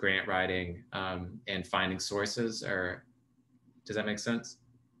mechanics of grant writing and finding sources, or does that make sense?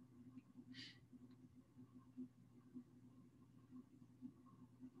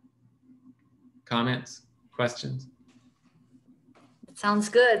 Comments, questions? Sounds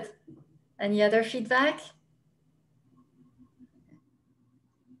good. Any other feedback?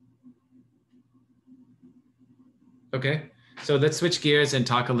 Okay, so let's switch gears and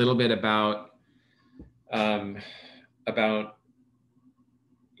talk a little bit about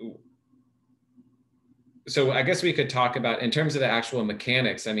so I guess we could talk about, in terms of the actual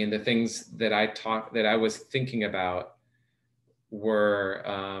mechanics, I mean, the things that I was thinking about were,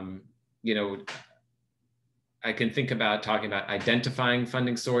 you know, I can think about talking about identifying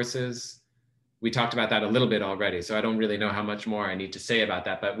funding sources. We talked about that a little bit already, so I don't really know how much more I need to say about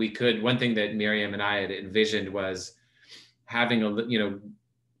that, but we could, one thing that Miriam and I had envisioned was having you know,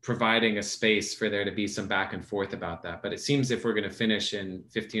 providing a space for there to be some back and forth about that. But it seems if we're going to finish in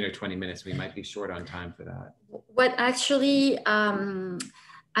 15 or 20 minutes, we might be short on time for that. What actually I'm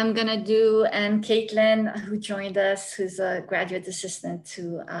going to do, and Caitlin, who joined us, who's a graduate assistant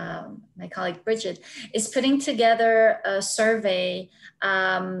to my colleague Bridget, is putting together a survey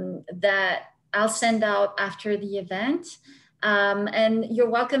that I'll send out after the event. And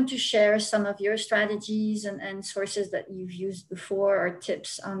you're welcome to share some of your strategies and sources that you've used before, or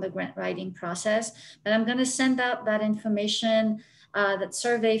tips on the grant writing process. But I'm going to send out that information, that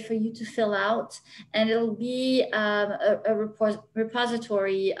survey for you to fill out, and it'll be a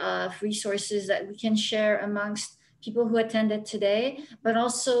repository of resources that we can share amongst people who attended today, but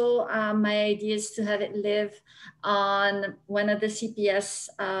also my idea is to have it live on one of the CPS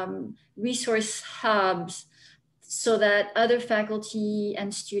resource hubs, so that other faculty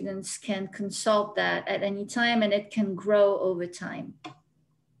and students can consult that at any time, and it can grow over time.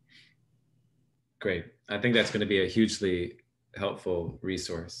 Great. I think that's going to be a hugely helpful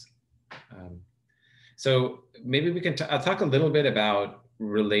resource. So maybe we can, I'll talk a little bit about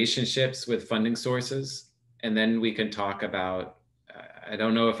relationships with funding sources, and then we can talk about, I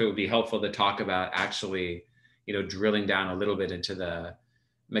don't know if it would be helpful to talk about actually, you know, drilling down a little bit into the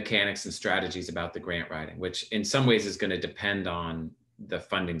mechanics and strategies about the grant writing, which in some ways is going to depend on the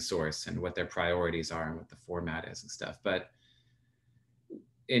funding source and what their priorities are and what the format is and stuff. But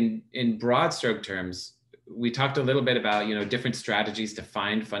in broad stroke terms, we talked a little bit about, you know, different strategies to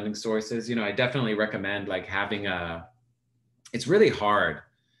find funding sources. You know, I definitely recommend like having it's really hard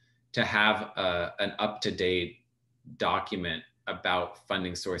to have an up-to-date document about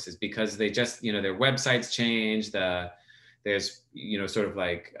funding sources, because they just, you know, their websites change, there's, you know, sort of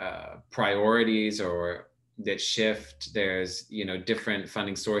like priorities or that shift. There's, you know, different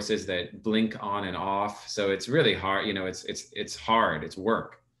funding sources that blink on and off. So it's really hard, you know, it's hard, it's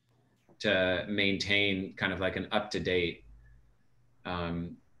work to maintain kind of like an up-to-date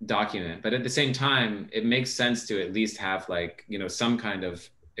document. But at the same time, it makes sense to at least have like, you know, some kind of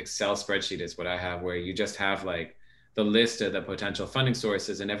Excel spreadsheet is what I have, where you just have like the list of the potential funding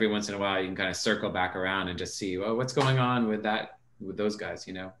sources, and every once in a while you can kind of circle back around and just see, well, what's going on with those guys,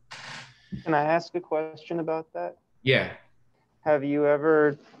 you know? Can I ask a question about that? Yeah. Have you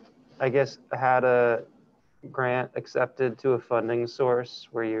ever, I guess, had a grant accepted to a funding source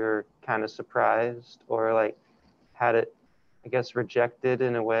where you're kind of surprised or like had it, I guess, rejected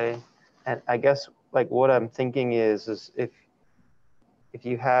in a way? And I guess like what I'm thinking is if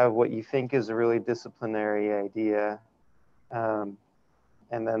you have what you think is a really disciplinary idea, and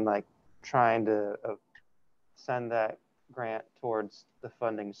then like trying to send that grant towards the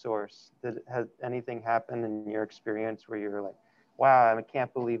funding source, has anything happened in your experience where you're like, wow, I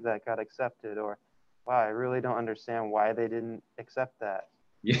can't believe that got accepted, or wow, I really don't understand why they didn't accept that?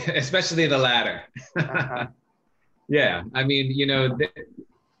 Yeah, especially the latter. Yeah, I mean, you know,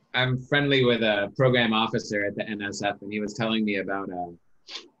 I'm friendly with a program officer at the NSF, and he was telling me about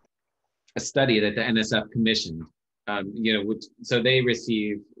a study that the NSF commissioned. You know, so they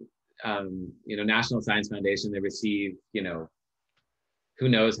receive, you know, National Science Foundation, they receive, you know, who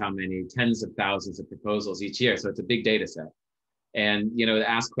knows how many tens of thousands of proposals each year. So it's a big data set. And, you know,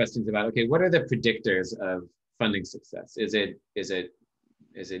 ask questions about, okay, what are the predictors of funding success? Is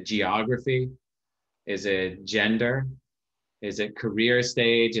it geography? Is it gender? Is it career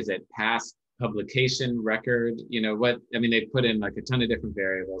stage? Is it past publication record? You know, what, I mean, they put in like a ton of different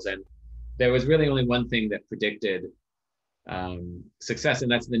variables, and there was really only one thing that predicted success,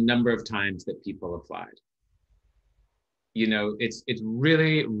 and that's the number of times that people applied. You know, it's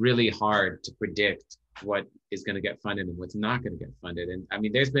really, really hard to predict what is going to get funded and what's not going to get funded. And I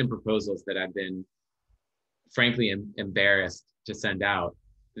mean, there's been proposals that I've been frankly embarrassed to send out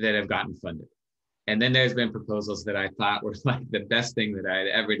that have gotten funded. And then there's been proposals that I thought were like the best thing that I had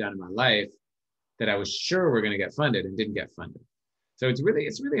ever done in my life that I was sure were going to get funded and didn't get funded. So it's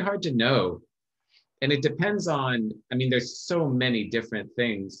really hard to know. And it depends on, I mean, there's so many different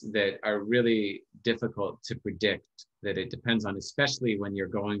things that are really difficult to predict, that it depends on, especially when you're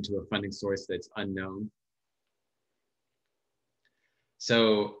going to a funding source that's unknown.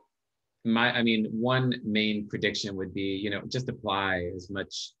 So one main prediction would be, you know, just apply as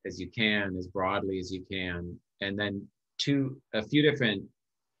much as you can, as broadly as you can. And then a few different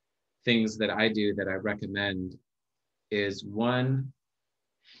things that I do that I recommend is one,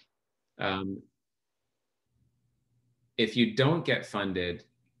 if you don't get funded,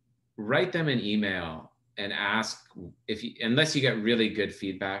 write them an email and ask unless you get really good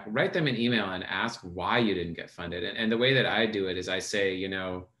feedback, write them an email and ask why you didn't get funded. And the way that I do it is I say, you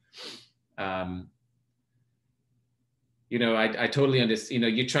know, I totally understand,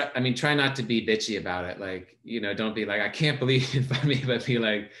 you know, try not to be bitchy about it. Like, you know, don't be like, I can't believe you didn't fund me, but be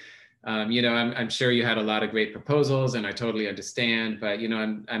like, you know, I'm sure you had a lot of great proposals and I totally understand, but, you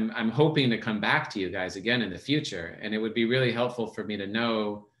know, I'm hoping to come back to you guys again in the future. And it would be really helpful for me to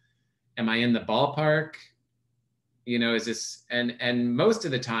know, am I in the ballpark? You know, is this, and most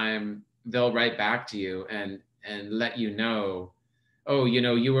of the time they'll write back to you and let you know, oh, you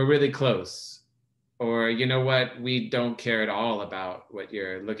know, you were really close, or, you know what, we don't care at all about what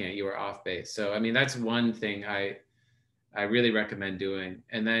you're looking at, you were off base. So, I mean, that's one thing I really recommend doing.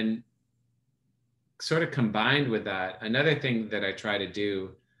 And then sort of combined with that, another thing that I try to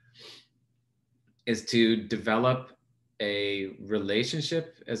do is to develop a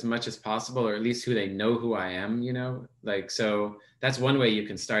relationship as much as possible, or at least who they know who I am, you know, like, so that's one way you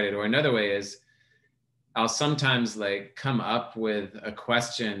can start it. Or another way is I'll sometimes like come up with a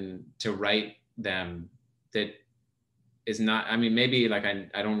question to write them that is not, I mean, maybe like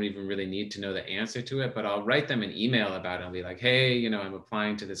I don't even really need to know the answer to it, but I'll write them an email about it. I'll be like, hey, you know, I'm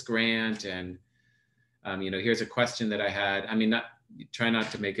applying to this grant, and you know, here's a question that I had. I mean, try not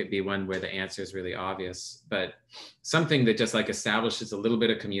to make it be one where the answer is really obvious, but something that just like establishes a little bit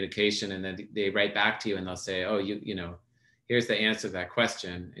of communication, and then they write back to you and they'll say, oh, you know, here's the answer to that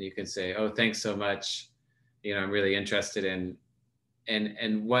question. And you can say, oh, thanks so much. You know, I'm really interested in, and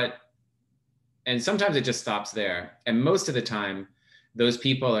sometimes it just stops there. And most of the time, those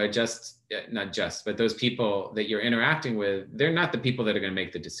people are but those people that you're interacting with, they're not the people that are going to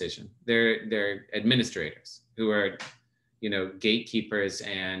make the decision. They're administrators who are, you know, gatekeepers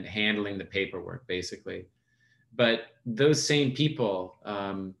and handling the paperwork, basically. But those same people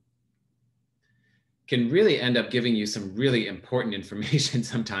can really end up giving you some really important information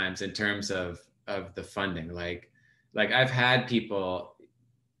sometimes in terms of the funding. Like I've had people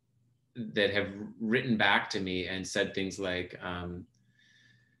that have written back to me and said things like,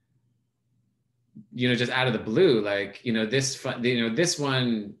 you know, just out of the blue, like, you know, this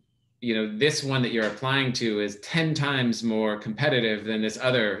one that you're applying to is 10 times more competitive than this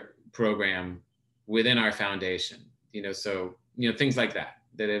other program within our foundation, you know, so, you know, things like that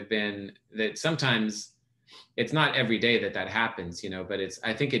sometimes it's not every day that happens, you know, but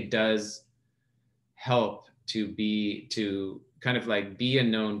I think it does help to kind of like be a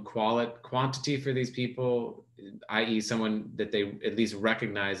known quantity for these people, i.e. someone that they at least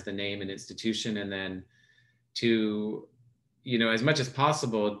recognize the name and institution, and then to, you know, as much as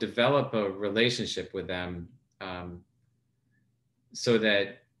possible, develop a relationship with them, so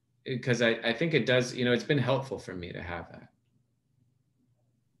that, because I think it does, you know, it's been helpful for me to have that.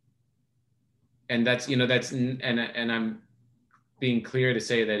 And that's, you know, that's, and I'm being clear to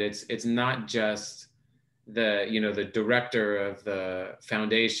say that it's not just the, you know, the director of the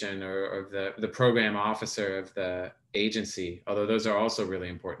foundation or the program officer of the agency, although those are also really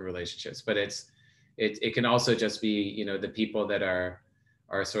important relationships, but it can also just be, you know, the people that are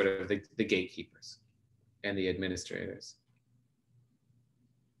sort of the gatekeepers and the administrators.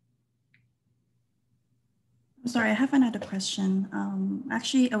 Sorry, I have another question.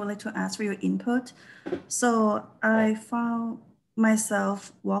 Actually, I would like to ask for your input. So I found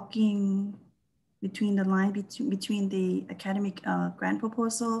myself walking between the line between the academic grant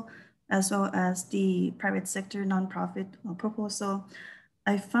proposal as well as the private sector nonprofit proposal.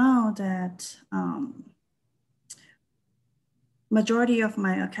 I found that majority of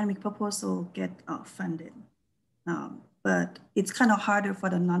my academic proposal get funded, but it's kind of harder for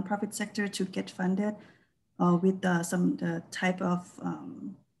the nonprofit sector to get funded with the type of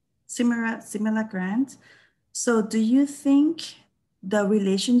similar grant. So do you think the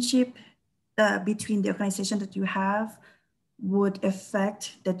relationship between the organization that you have would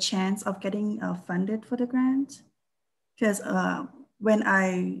affect the chance of getting funded for the grant? Because when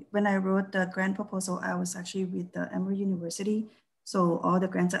I wrote the grant proposal, I was actually with the Emory University. So all the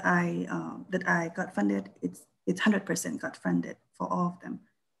grants that I got funded, it's 100% got funded for all of them.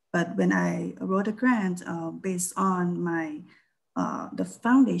 But when I wrote a grant based on my the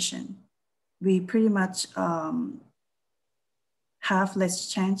foundation, we pretty much have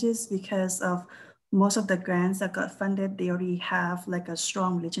less chances because of most of the grants that got funded, they already have like a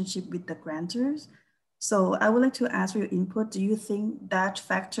strong relationship with the grantors. So I would like to ask for your input. Do you think that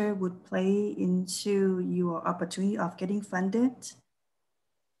factor would play into your opportunity of getting funded?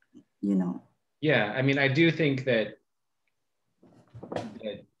 You know? Yeah, I mean, I do think that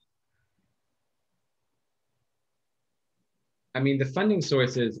I mean, the funding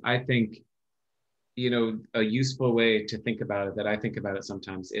sources, I think, you know, a useful way to think about it, that I think about it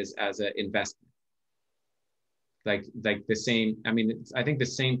sometimes, is as an investment. Like the same, I mean, I think the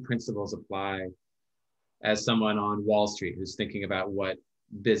same principles apply as someone on Wall Street who's thinking about what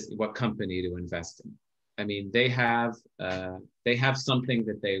company to invest in. I mean, they have something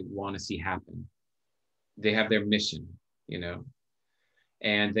that they want to see happen. They have their mission, you know,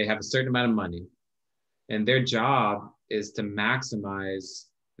 and they have a certain amount of money, and their job is to maximize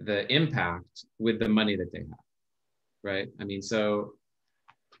the impact with the money that they have, right? I mean, so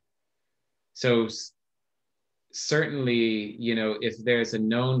certainly, you know, if there's a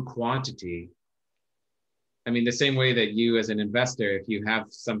known quantity, I mean, the same way that you as an investor, if you have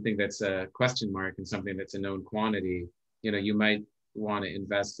something that's a question mark and something that's a known quantity, you know, you might want to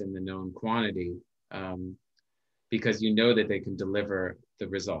invest in the known quantity because you know that they can deliver the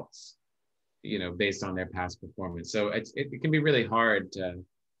results, you know, based on their past performance. So it can be really hard to,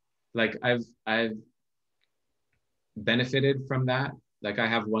 like, I've benefited from that. Like, I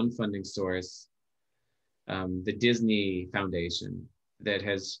have one funding source, the Disney Foundation, that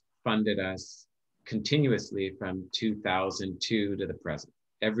has funded us continuously from 2002 to the present,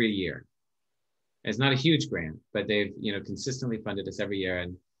 every year. It's not a huge grant, but they've, you know, consistently funded us every year.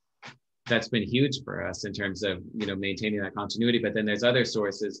 And that's been huge for us in terms of, you know, maintaining that continuity. But then there's other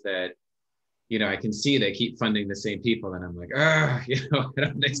sources that, you know, I can see they keep funding the same people, and I'm like, you know, I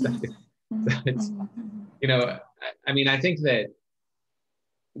don't expect it. So it's, you know, I mean, I think that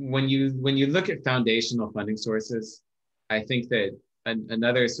when you look at foundational funding sources, I think that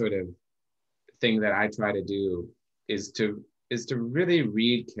another sort of thing that I try to do is to really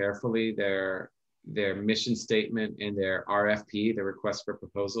read carefully their mission statement and their RFP, the request for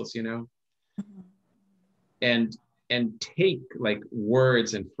proposals, you know, and take like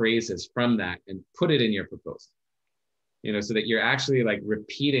words and phrases from that and put it in your proposal, you know, so that you're actually like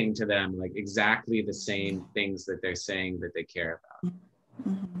repeating to them like exactly the same things that they're saying that they care about.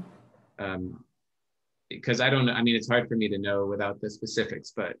 Because I don't know, I mean, it's hard for me to know without the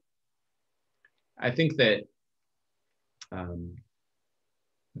specifics, but I think that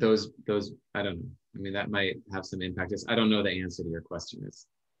those, I don't know, I mean, that might have some impact. I don't know the answer to your question. It's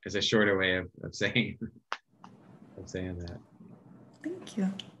a shorter way of saying that. Thank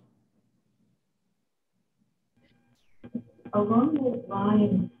you. Along those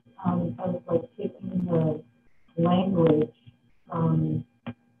lines, of like taking the language from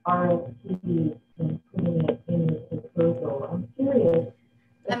RFP and putting it in the proposal, I'm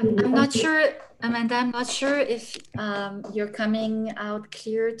not sure, Amanda, I'm not sure if you're coming out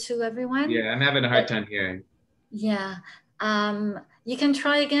clear to everyone. Yeah, I'm having a hard time hearing. Yeah, you can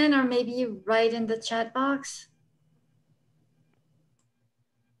try again, or maybe write in the chat box.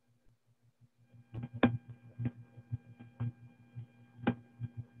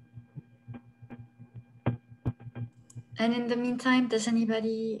 And in the meantime, does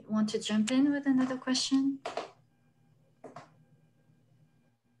anybody want to jump in with another question?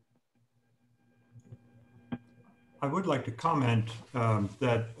 I would like to comment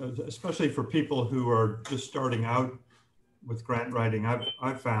that, especially for people who are just starting out with grant writing,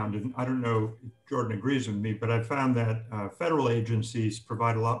 I've found, and I don't know if Jordan agrees with me, but I've found that federal agencies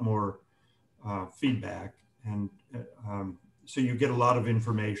provide a lot more feedback. And so you get a lot of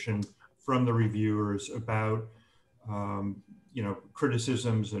information from the reviewers about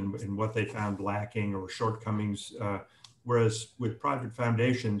criticisms and what they found lacking or shortcomings. Whereas with private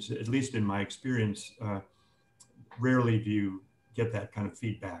foundations, at least in my experience, rarely do you get that kind of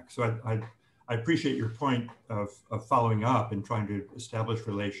feedback. So I appreciate your point of following up and trying to establish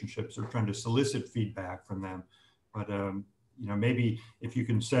relationships or trying to solicit feedback from them. But maybe if you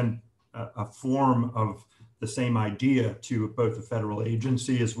can send a form of the same idea to both the federal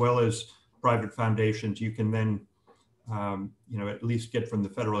agency as well as private foundations, you can then at least get from the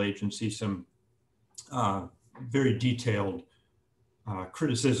federal agency some very detailed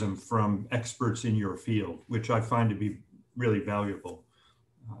criticism from experts in your field, which I find to be really valuable,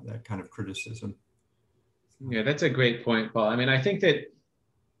 that kind of criticism. Yeah, that's a great point, Paul. I mean, I think that,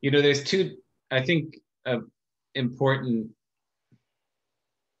 there's two, I think, important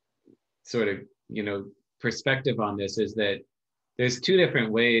sort of, perspective on this is that there's two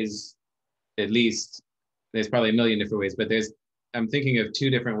different ways, at least, there's probably a million different ways, but I'm thinking of two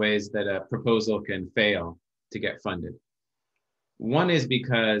different ways that a proposal can fail to get funded. One is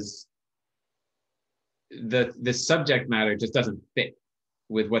because the subject matter just doesn't fit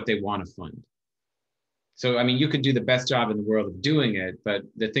with what they want to fund. So, I mean, you could do the best job in the world of doing it, but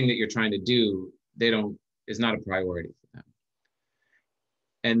the thing that you're trying to do, is not a priority for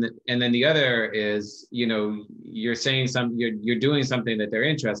them. And then the other is, you're saying you're doing something that they're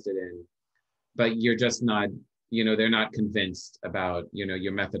interested in, but you're just not, they're not convinced about,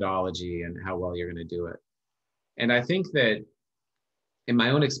 your methodology and how well you're going to do it. And I think that in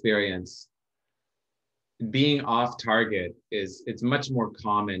my own experience, being off target it's much more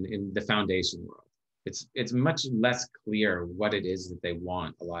common in the foundation world. It's much less clear what it is that they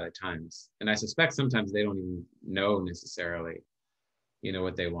want a lot of times. And I suspect sometimes they don't even know necessarily,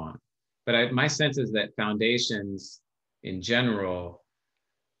 what they want. But my sense is that foundations in general,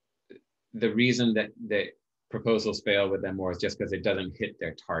 the reason that proposals fail with them more is just because it doesn't hit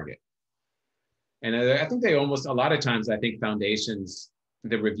their target. And I think a lot of times, I think foundations,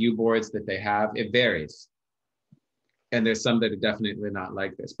 the review boards that they have, it varies. And there's some that are definitely not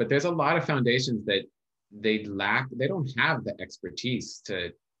like this, but there's a lot of foundations that they don't have the expertise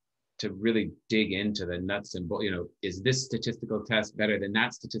to really dig into the nuts and bolts, is this statistical test better than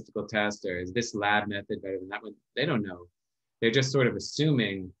that statistical test? Or is this lab method better than that one? They don't know. They're just sort of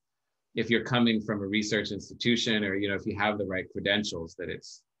assuming if you're coming from a research institution or, if you have the right credentials, that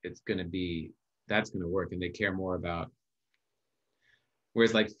that's going to work, and they care more about.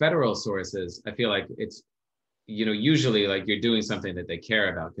 Whereas like federal sources, I feel like it's, usually like you're doing something that they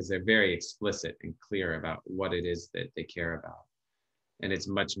care about because they're very explicit and clear about what it is that they care about. And it's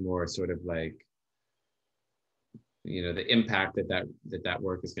much more sort of like, the impact that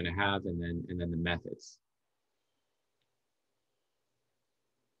work is going to have, and then the methods.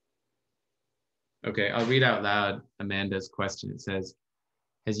 Okay, I'll read out loud Amanda's question. It says,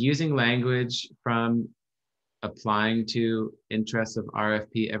 has using language from applying to interests of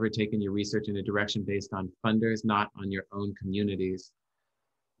RFP ever taken your research in a direction based on funders, not on your own communities,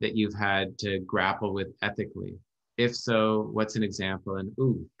 that you've had to grapple with ethically? If so, what's an example? And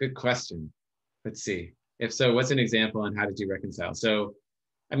ooh, good question. Let's see. If so, what's an example and how did you reconcile? So,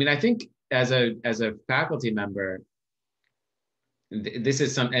 I mean, I think as a faculty member, this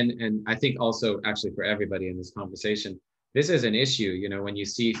is and I think also actually for everybody in this conversation, this is an issue, when you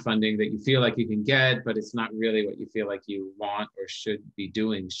see funding that you feel like you can get, but it's not really what you feel like you want or should be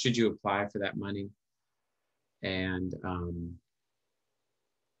doing. Should you apply for that money? And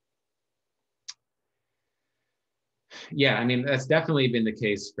yeah, I mean, that's definitely been the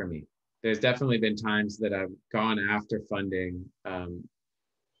case for me. There's definitely been times that I've gone after funding and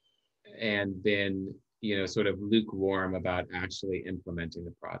been, sort of lukewarm about actually implementing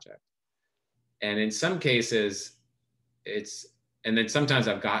the project. And in some cases, and then sometimes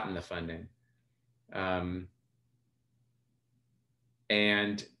I've gotten the funding.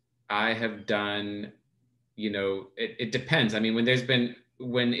 And I have done, you know, it depends. I mean,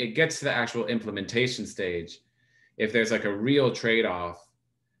 when it gets to the actual implementation stage, if there's like a real trade-off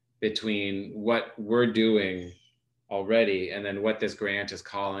between what we're doing already and then what this grant is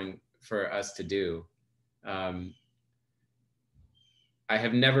calling for us to do, I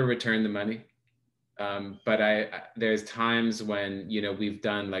have never returned the money. But there's times when, you know, we've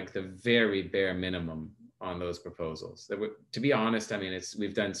done like the very bare minimum on those proposals. To be honest, I mean,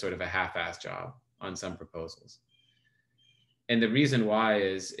 we've done sort of a half-assed job on some proposals. And the reason why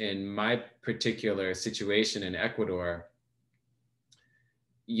is, in my particular situation in Ecuador,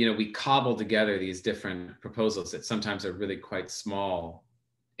 you know, we cobble together these different proposals that sometimes are really quite small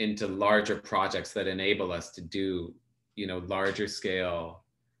into larger projects that enable us to do, you know, larger scale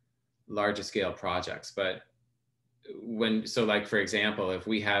projects. But so like, for example, if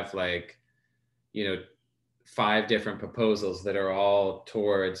we have like, you know, 5 different proposals that are all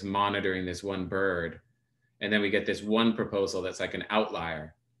towards monitoring this one bird, and then we get this one proposal that's like an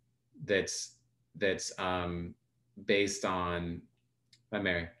outlier that's based on,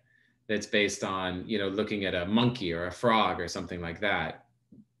 that's based on, you know, looking at a monkey or a frog or something like that.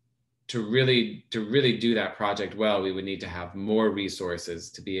 To really do that project well, we would need to have more resources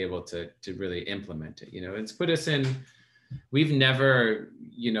to be able to really implement it. You know, it's put us in, we've never,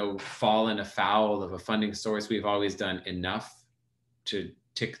 you know, fallen afoul of a funding source. We've always done enough to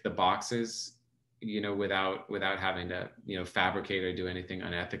tick the boxes, you know, without having to, you know, fabricate or do anything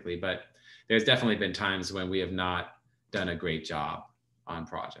unethically. But there's definitely been times when we have not done a great job on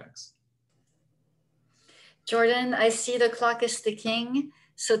projects. Jordan, I see the clock is ticking.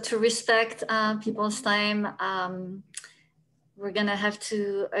 So to respect people's time, we're gonna have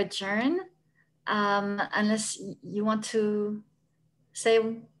to adjourn unless you want to say,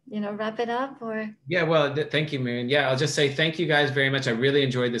 you know, wrap it up or. Yeah, well, thank you, Miriam. Yeah, I'll just say thank you guys very much. I really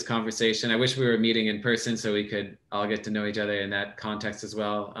enjoyed this conversation. I wish we were meeting in person so we could all get to know each other in that context as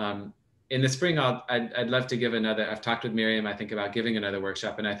well. In the spring, I'd love to give another, I've talked with Miriam, I think, about giving another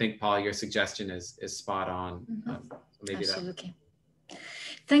workshop. And I think, Paul, your suggestion is spot on. So maybe absolutely.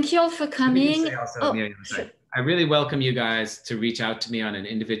 Thank you all for coming. Also, Miriam, sure. I really welcome you guys to reach out to me on an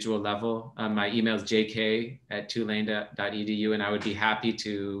individual level. My email is jk@tulane.edu, and I would be happy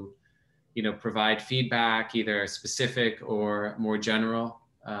to, you know, provide feedback, either specific or more general.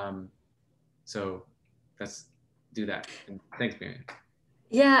 So let's do that. And thanks, Miriam.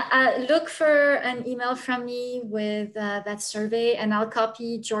 Yeah, look for an email from me with that survey, and I'll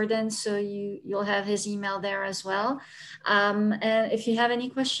copy Jordan so you'll have his email there as well. And if you have any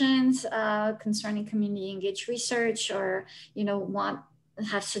questions concerning community engaged research, or you know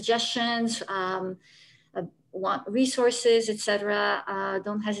have suggestions, want resources, etc.,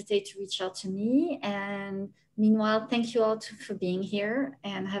 don't hesitate to reach out to me. And meanwhile, thank you all for being here,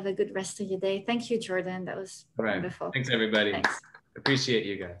 and have a good rest of your day. Thank you, Jordan. That was wonderful. Thanks, everybody. Thanks. Appreciate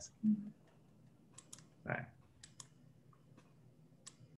you guys. Mm-hmm.